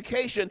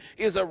communication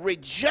is a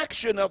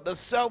rejection of the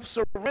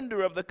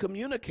self-surrender of the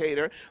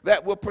communicator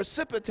that will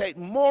precipitate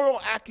moral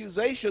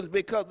accusations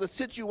because the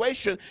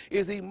situation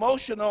is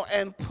emotional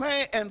and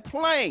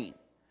plain.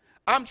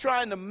 I'm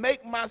trying to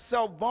make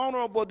myself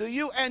vulnerable to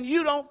you, and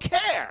you don't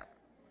care.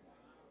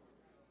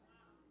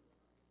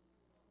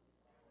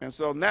 And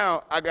so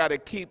now I got to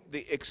keep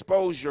the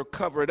exposure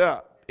covered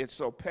up. It's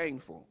so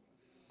painful.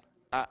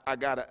 I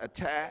got to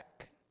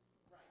attack,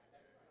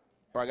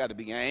 or I got to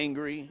be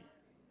angry.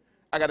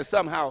 I got to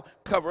somehow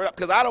cover it up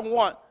because I don't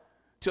want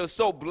to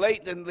so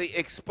blatantly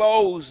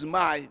expose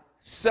my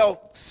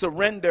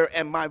self-surrender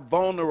and my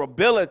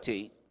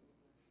vulnerability.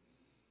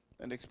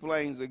 And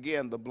explains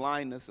again the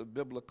blindness of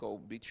biblical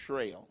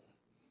betrayal.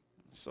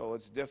 So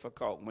it's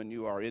difficult when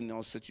you are in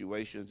those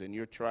situations and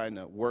you're trying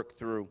to work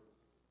through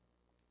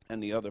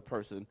and the other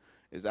person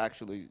is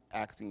actually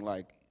acting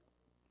like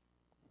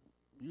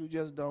you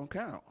just don't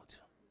count.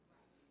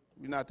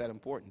 You're not that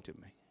important to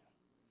me.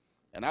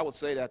 And I would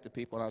say that to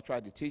people, and I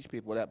try to teach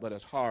people that, but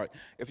it's hard.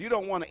 If you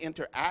don't want to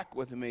interact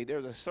with me,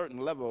 there's a certain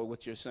level of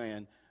what you're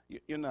saying,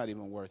 you're not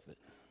even worth it.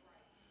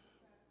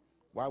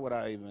 Why would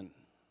I even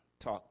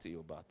talk to you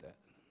about that?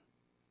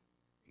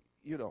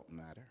 You don't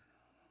matter.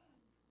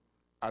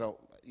 I don't.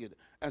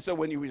 And so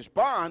when you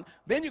respond,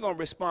 then you're going to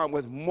respond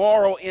with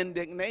moral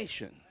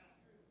indignation.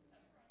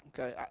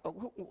 Okay.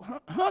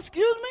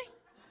 Excuse me?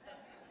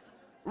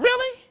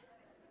 Really?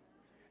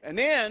 And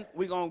then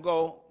we're going to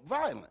go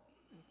violent.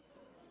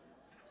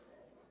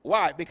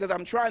 Why? Because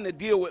I'm trying to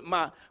deal with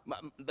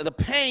the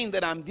pain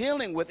that I'm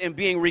dealing with in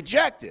being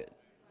rejected.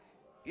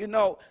 You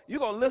know, you're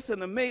going to listen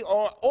to me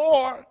or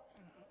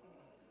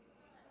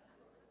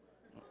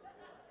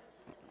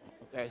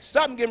okay,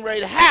 something getting ready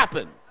to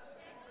happen.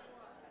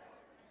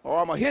 Or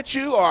I'm going to hit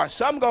you or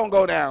something going to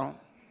go down.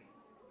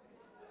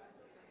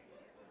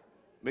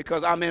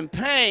 Because I'm in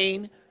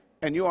pain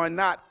and you are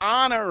not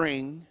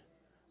honoring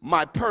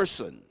my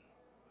person.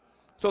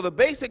 So the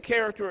basic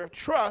character of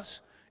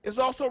trust is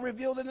also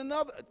revealed in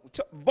another.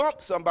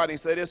 Bump somebody and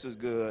say, this is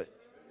good.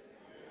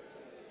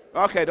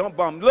 Okay, don't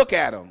bump. Look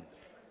at them.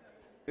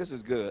 This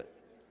is good.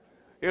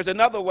 Here's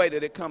another way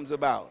that it comes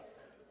about.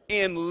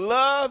 In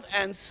love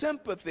and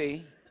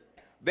sympathy,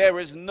 there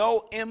is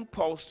no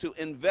impulse to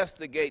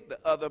investigate the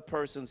other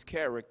person's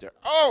character.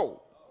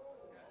 Oh!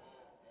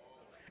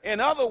 In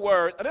other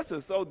words, this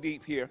is so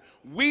deep here,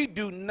 we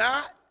do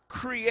not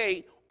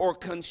create or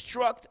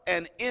construct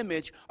an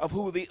image of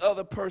who the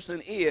other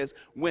person is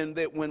when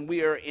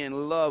we are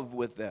in love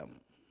with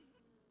them.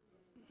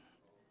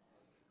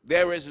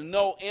 There is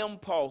no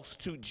impulse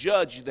to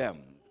judge them.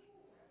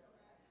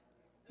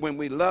 When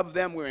we love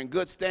them, we're in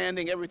good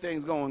standing,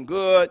 everything's going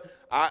good.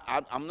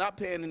 I'm not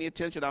paying any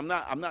attention. I'm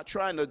not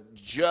trying to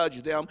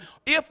judge them.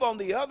 If, on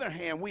the other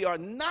hand, we are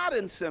not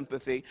in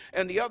sympathy,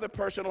 and the other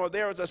person, or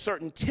there is a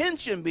certain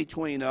tension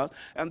between us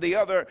and the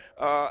other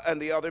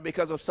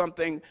because of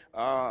something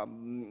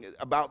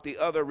about the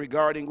other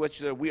regarding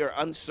which we are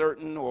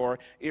uncertain, or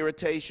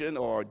irritation,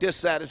 or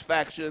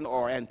dissatisfaction,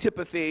 or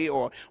antipathy,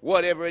 or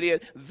whatever it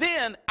is,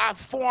 then I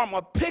form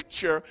a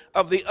picture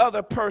of the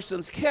other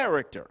person's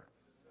character.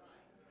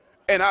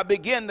 And I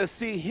begin to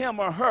see him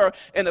or her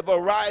in a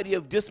variety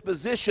of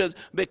dispositions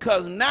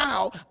because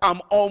now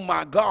I'm on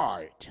my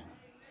guard.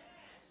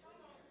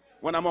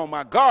 When I'm on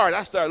my guard,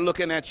 I start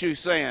looking at you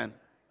saying,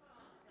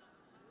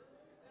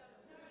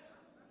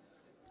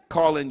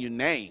 calling you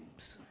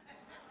names.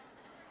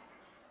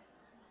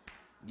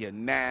 You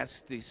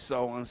nasty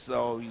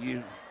so-and-so,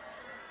 you.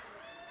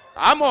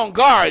 I'm on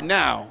guard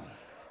now.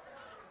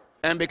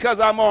 And because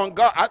I'm on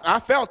guard,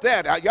 I felt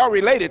that. Y'all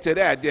related to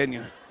that, didn't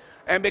you?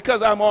 And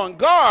because I'm on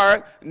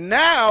guard,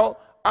 now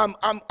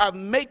I'm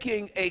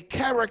making a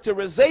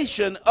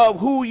characterization of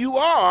who you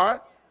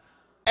are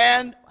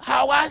and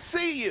how I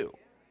see you.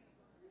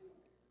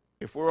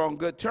 If we're on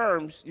good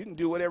terms, you can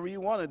do whatever you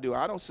want to do.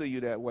 I don't see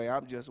you that way.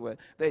 I'm just what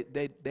they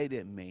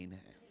didn't mean that.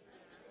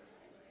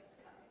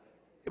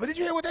 But did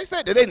you hear what they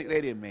said? They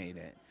didn't mean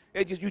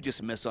that. You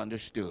just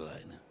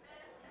misunderstood.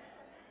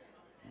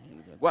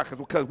 Why?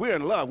 Because we're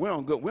in love. We're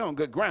on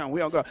good ground.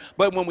 We're on good.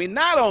 But when we're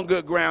not on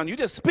good ground, you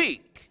just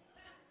speak.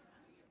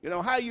 You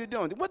know, how you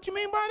doing? What you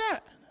mean by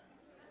that?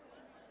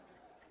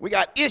 We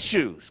got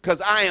issues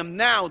because I am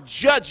now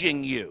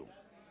judging you.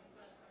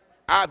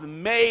 I've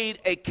made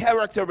a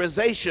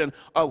characterization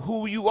of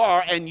who you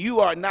are, and you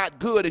are not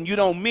good, and you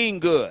don't mean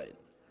good.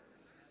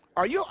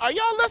 Are y'all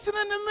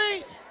listening to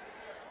me?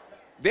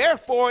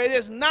 Therefore, it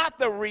is not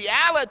the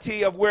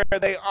reality of where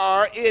they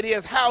are. It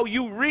is how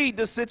you read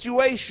the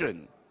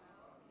situation.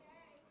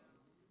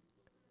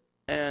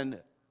 And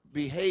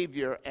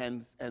behavior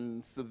and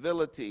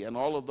civility and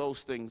all of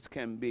those things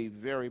can be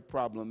very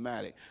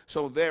problematic.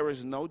 So there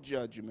is no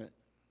judgment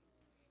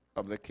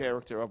of the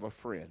character of a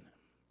friend.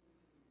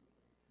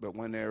 But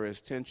when there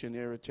is tension,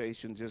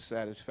 irritation,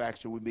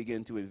 dissatisfaction, we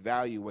begin to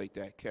evaluate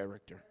that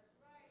character.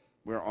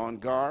 We're on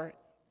guard.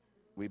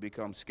 We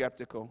become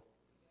skeptical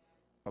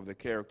of the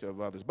character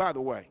of others. By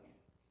the way,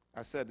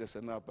 I said this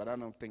enough, but I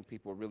don't think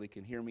people really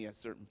can hear me at a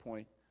certain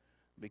point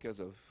because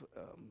of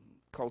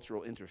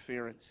cultural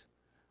interference.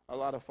 A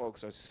lot of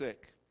folks are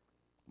sick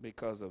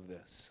because of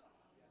this.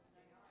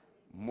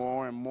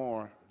 More and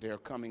more, they're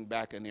coming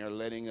back and they're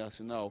letting us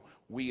know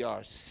we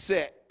are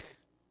sick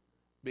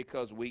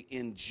because we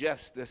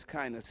ingest this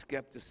kind of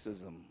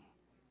skepticism,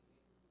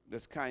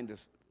 this kind of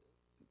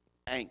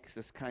angst,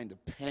 this kind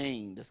of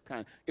pain,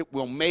 it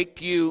will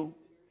make you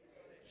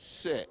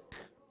sick.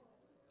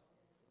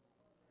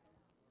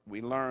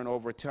 We learn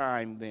over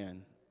time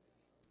then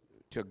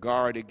to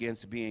guard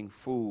against being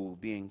fooled,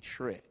 being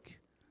tricked,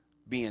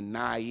 being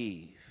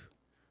naive,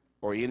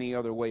 or any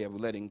other way of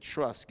letting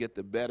trust get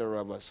the better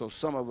of us. So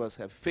some of us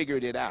have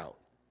figured it out.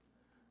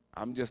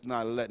 I'm just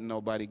not letting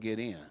nobody get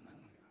in.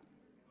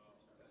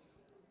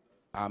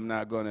 I'm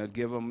not going to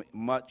give them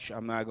much.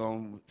 I'm not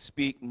going to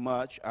speak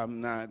much. I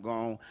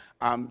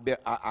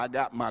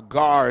got my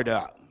guard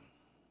up.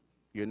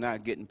 You're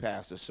not getting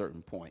past a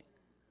certain point.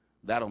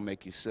 That'll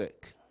make you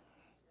sick.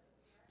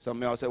 Some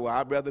of y'all say, well,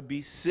 I'd rather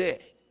be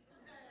sick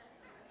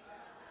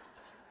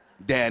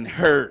than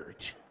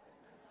hurt.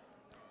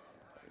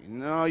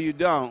 No, you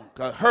don't.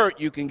 'Cause hurt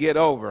you can get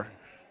over.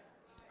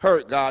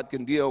 Hurt God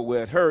can deal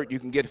with. Hurt you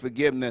can get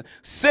forgiveness.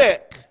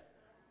 Sick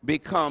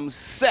becomes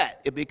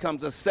set. It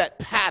becomes a set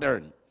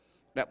pattern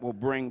that will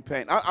bring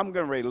pain. I'm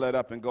getting ready to let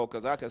up and go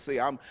because I can see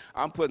I'm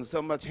putting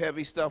so much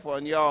heavy stuff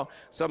on y'all.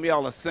 Some of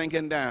y'all are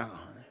sinking down.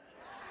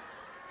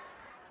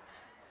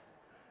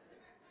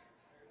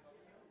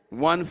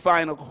 One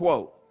final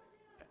quote,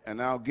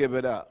 and I'll give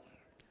it up.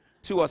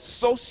 To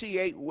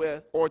associate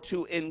with or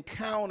to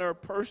encounter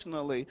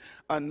personally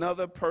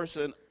another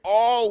person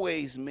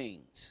always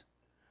means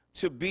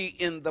to be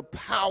in the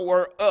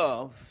power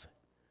of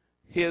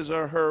his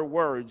or her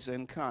words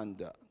and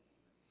conduct.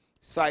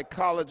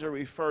 Psychology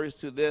refers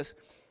to this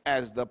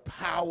as the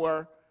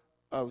power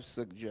of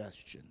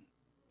suggestion.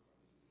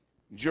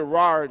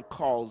 Girard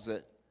calls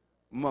it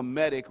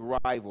mimetic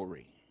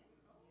rivalry.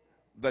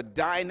 The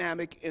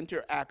dynamic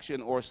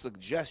interaction or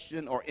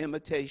suggestion or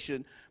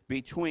imitation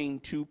between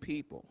two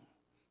people.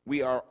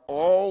 We are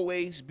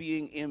always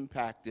being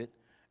impacted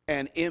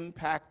and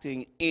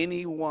impacting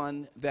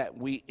anyone that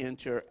we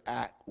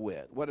interact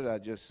with. What did I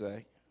just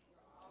say?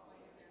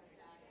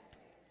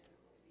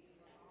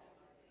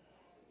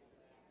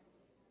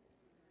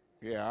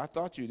 Yeah, I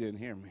thought you didn't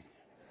hear me.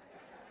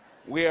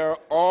 We are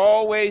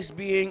always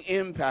being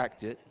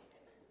impacted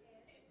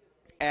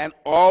and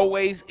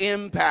always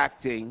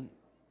impacting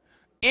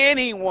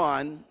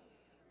anyone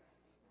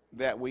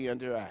that we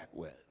interact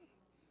with.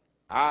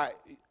 I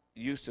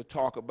used to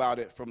talk about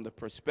it from the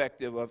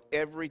perspective of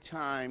every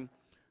time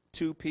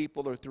two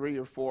people or three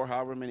or four,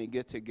 however many,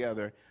 get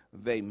together,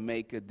 they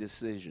make a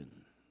decision.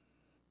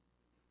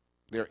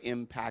 They're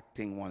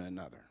impacting one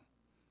another.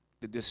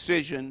 The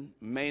decision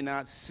may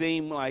not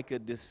seem like a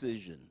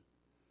decision,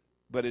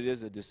 but it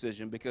is a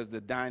decision because the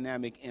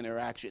dynamic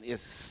interaction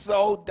is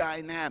so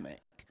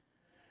dynamic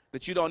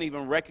that you don't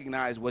even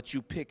recognize what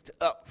you picked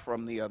up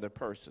from the other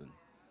person.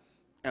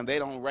 And they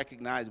don't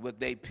recognize what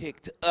they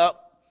picked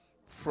up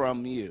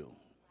from you.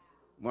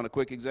 Want a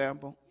quick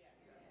example?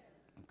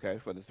 Okay,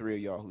 for the three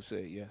of y'all who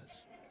said yes.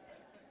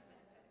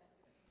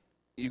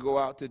 You go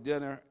out to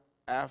dinner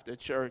after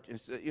church and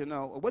say, you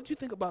know, what do you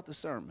think about the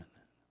sermon?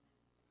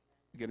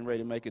 You're getting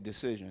ready to make a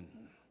decision.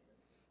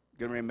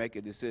 Getting ready to make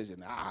a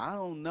decision. I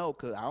don't know,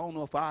 because I don't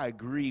know if I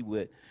agree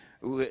with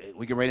we're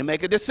getting ready to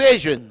make a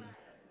decision.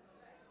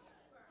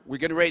 We're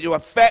getting ready to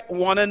affect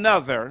one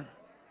another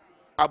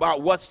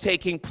about what's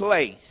taking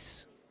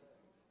place.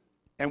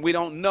 And we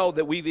don't know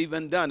that we've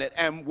even done it.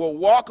 And we'll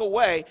walk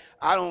away.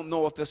 I don't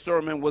know if the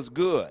sermon was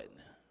good.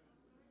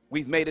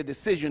 We've made a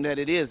decision that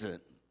it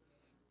isn't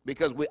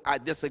because I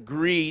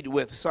disagreed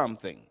with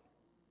something.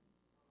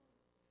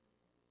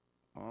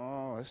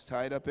 Oh, it's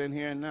tight up in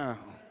here now.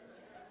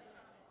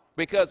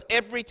 Because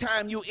every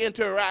time you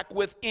interact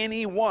with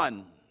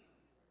anyone,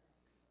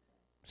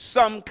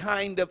 some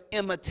kind of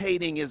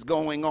imitating is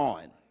going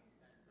on.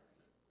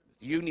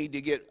 You need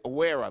to get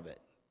aware of it.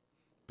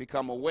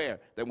 Become aware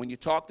that when you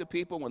talk to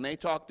people, when they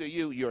talk to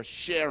you, you're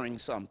sharing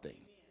something.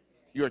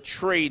 You're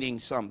trading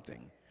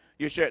something.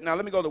 Now,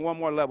 let me go to one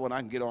more level and I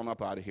can get on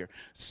up out of here.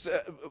 So,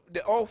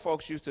 the old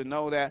folks used to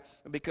know that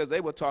because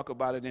they would talk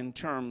about it in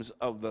terms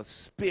of the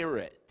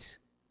spirit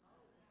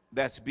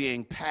that's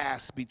being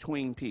passed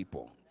between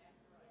people.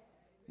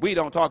 We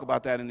don't talk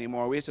about that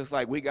anymore. It's just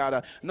like we got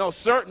to know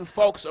certain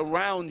folks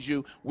around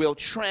you will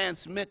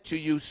transmit to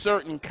you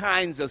certain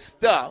kinds of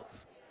stuff.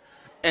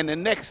 And the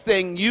next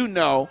thing you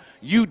know,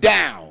 you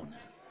down.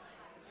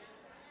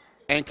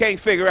 And can't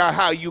figure out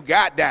how you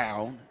got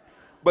down.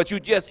 but you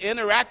just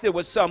interacted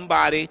with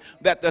somebody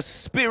that the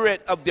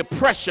spirit of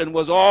depression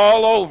was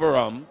all over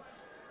them,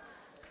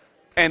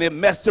 and it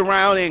messed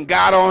around and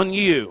got on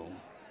you.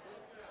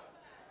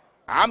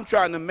 I'm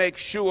trying to make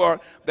sure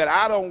that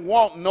I don't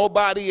want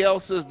nobody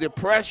else's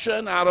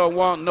depression. I don't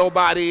want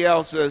nobody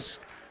else's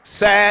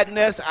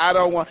sadness. I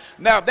don't want.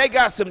 Now, if they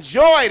got some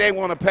joy they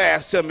want to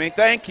pass to me,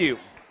 thank you.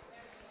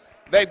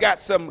 They've got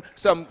some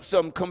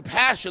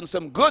compassion,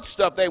 some good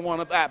stuff they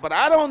want to pass, but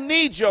I don't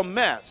need your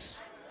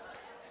mess.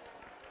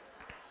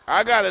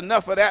 I got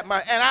enough of that,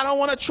 and I don't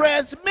want to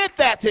transmit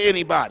that to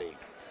anybody.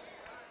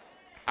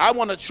 I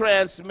want to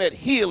transmit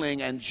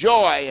healing and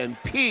joy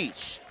and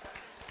peace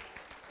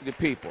to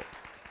people.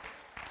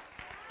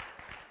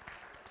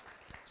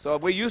 So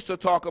we used to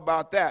talk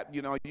about that.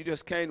 You know, you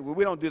just can't,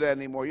 we don't do that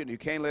anymore. You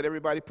can't let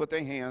everybody put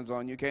their hands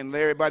on you. You can't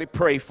let everybody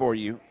pray for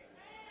you.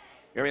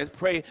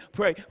 Pray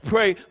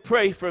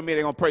for me.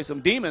 They're going to pray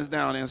some demons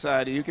down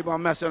inside of you. Keep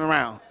on messing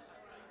around.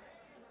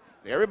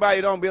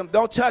 Everybody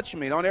don't touch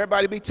me. Don't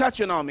everybody be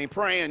touching on me,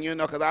 praying, you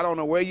know, because I don't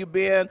know where you've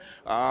been,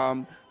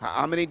 how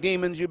many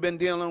demons you've been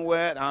dealing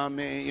with. I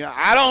mean, you know,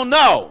 I don't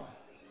know.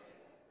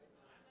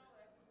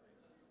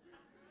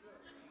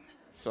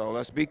 So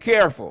let's be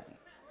careful.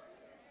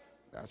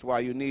 That's why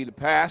you need a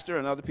pastor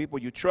and other people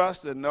you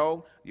trust and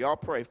know, y'all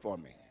pray for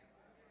me.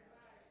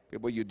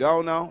 People you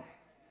don't know,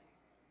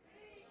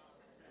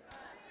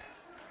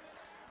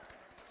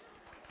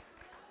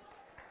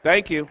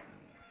 thank you.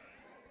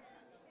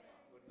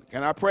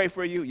 Can I pray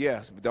for you?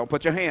 Yes, but don't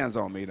put your hands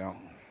on me, though.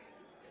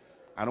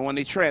 I don't want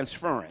any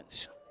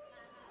transference.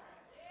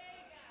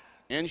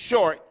 In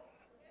short,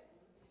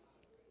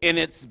 in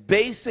its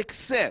basic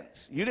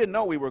sense, you didn't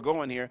know we were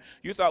going here.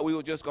 You thought we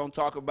were just going to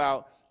talk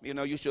about, you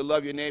know, you should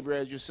love your neighbor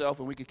as yourself,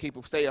 and we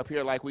could stay up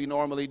here like we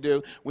normally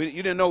do. You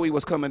didn't know we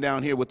was coming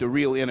down here with the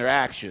real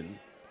interaction.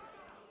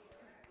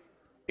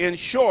 In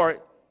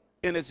short,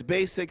 in its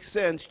basic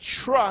sense,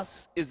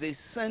 trust is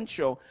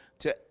essential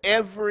to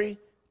every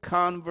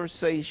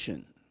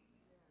conversation.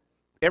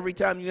 Every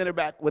time you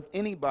interact with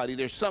anybody,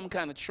 there's some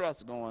kind of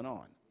trust going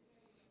on.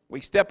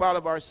 We step out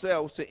of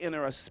ourselves to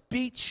enter a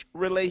speech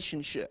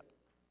relationship,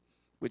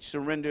 which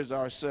surrenders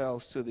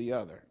ourselves to the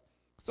other.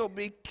 So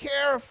be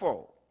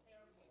careful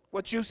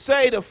what you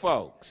say to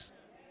folks,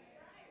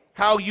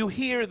 how you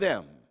hear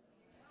them,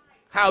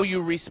 how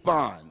you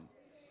respond.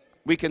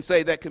 We can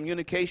say that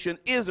communication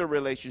is a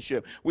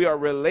relationship. We are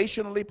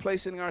relationally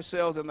placing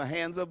ourselves in the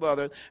hands of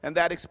others, and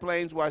that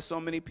explains why so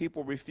many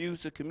people refuse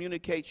to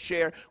communicate,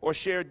 share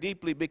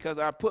deeply, because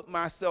I put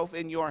myself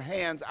in your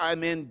hands,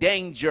 I'm in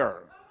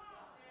danger.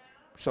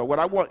 So what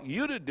I want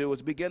you to do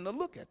is begin to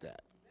look at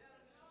that,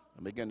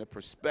 and begin the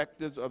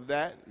perspectives of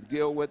that,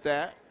 deal with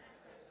that,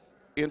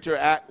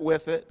 interact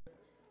with it,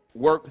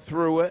 work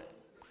through it,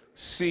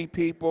 see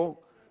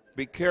people,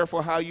 be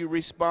careful how you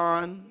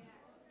respond,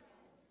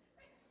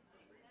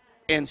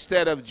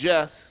 instead of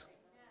just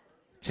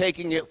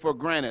taking it for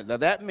granted. Now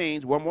that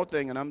means, one more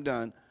thing and I'm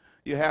done,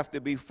 you have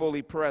to be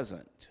fully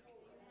present.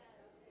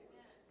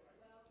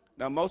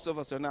 Now most of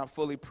us are not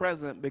fully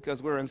present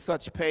because we're in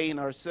such pain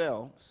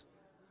ourselves,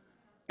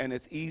 and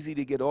it's easy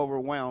to get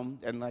overwhelmed,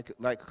 and like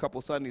a couple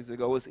Sundays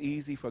ago, it's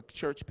easy for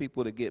church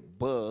people to get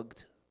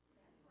bugged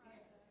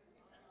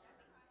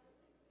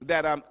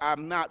that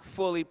I'm not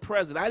fully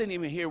present. I didn't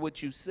even hear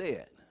what you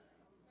said.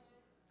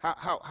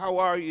 How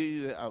are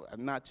you?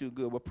 I'm not too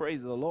good. Well,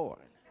 praise the Lord.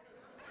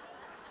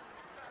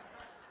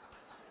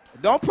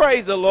 Don't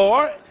praise the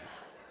Lord.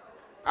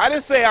 I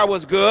didn't say I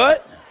was good.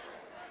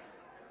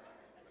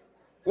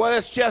 Well,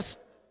 it's just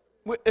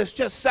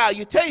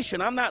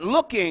salutation. I'm not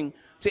looking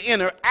to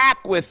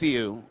interact with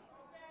you.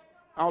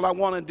 All I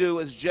want to do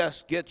is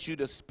just get you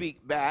to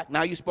speak back.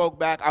 Now you spoke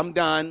back. I'm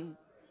done.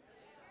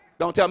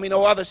 Don't tell me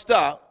no other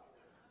stuff.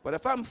 But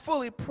if I'm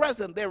fully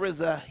present, there is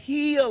a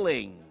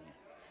healing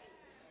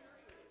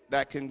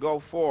that can go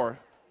forth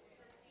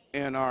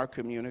in our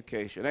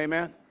communication.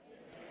 Amen?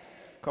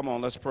 Come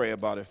on, let's pray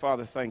about it.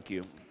 Father, thank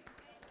you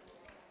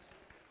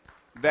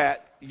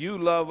that you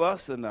love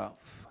us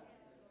enough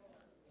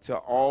to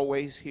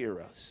always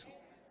hear us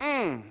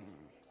and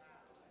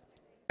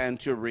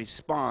to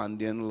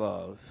respond in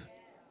love.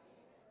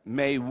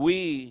 May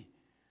we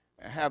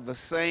have the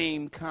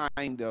same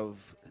kind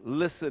of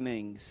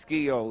listening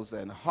skills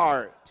and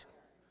heart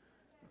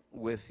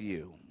with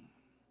you.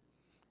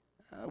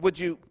 Would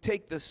you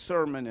take this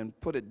sermon and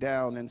put it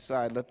down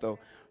inside? Let the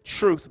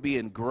truth be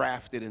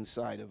engrafted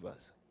inside of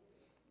us.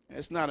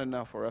 It's not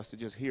enough for us to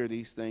just hear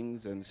these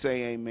things and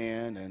say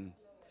amen and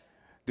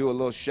do a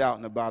little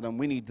shouting about them.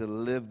 We need to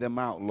live them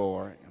out,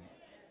 Lord.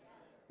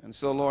 And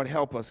so, Lord,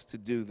 help us to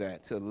do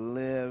that, to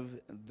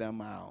live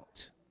them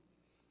out.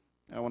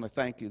 I want to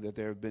thank you that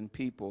there have been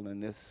people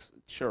in this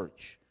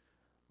church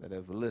that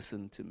have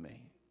listened to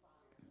me,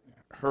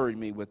 heard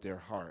me with their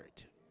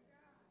heart,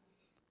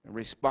 and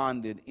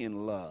responded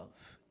in love,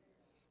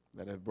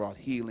 that have brought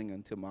healing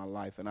into my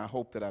life. And I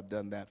hope that I've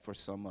done that for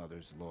some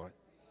others, Lord.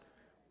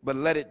 But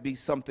let it be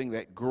something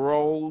that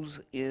grows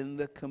in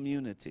the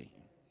community.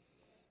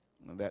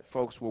 that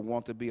folks will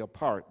want to be a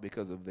part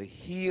because of the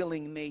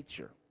healing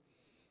nature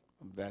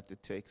of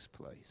that takes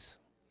place.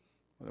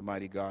 What a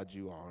mighty God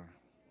you are.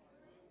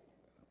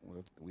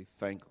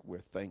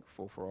 We're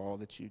thankful for all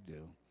that you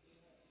do.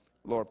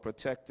 Lord,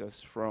 protect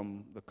us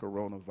from the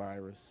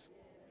coronavirus.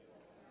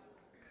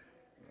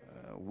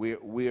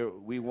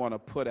 We want to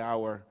put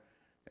our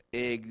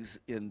eggs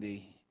in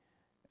the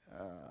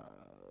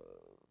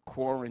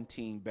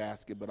quarantine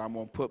basket, but I'm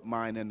going to put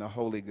mine in the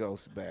Holy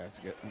Ghost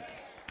basket.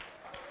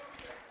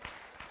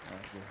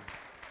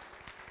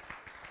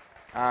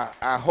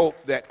 I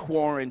hope that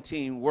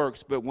quarantine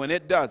works, but when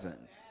it doesn't,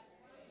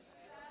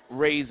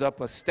 raise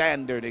up a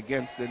standard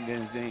against the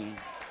disease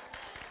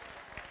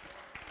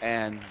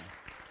and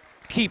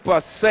keep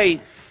us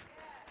safe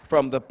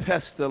from the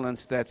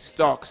pestilence that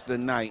stalks the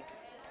night.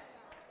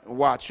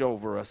 Watch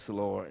over us,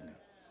 Lord.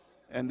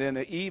 And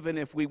then even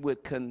if we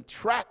would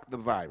contract the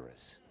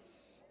virus,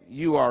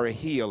 you are a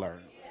healer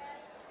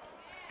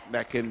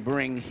that can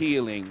bring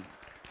healing.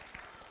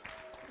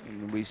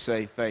 And we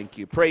say thank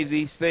you. Pray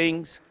these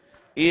things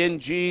in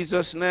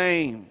Jesus'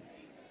 name.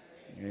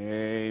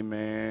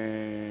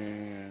 Amen.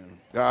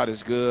 God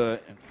is good.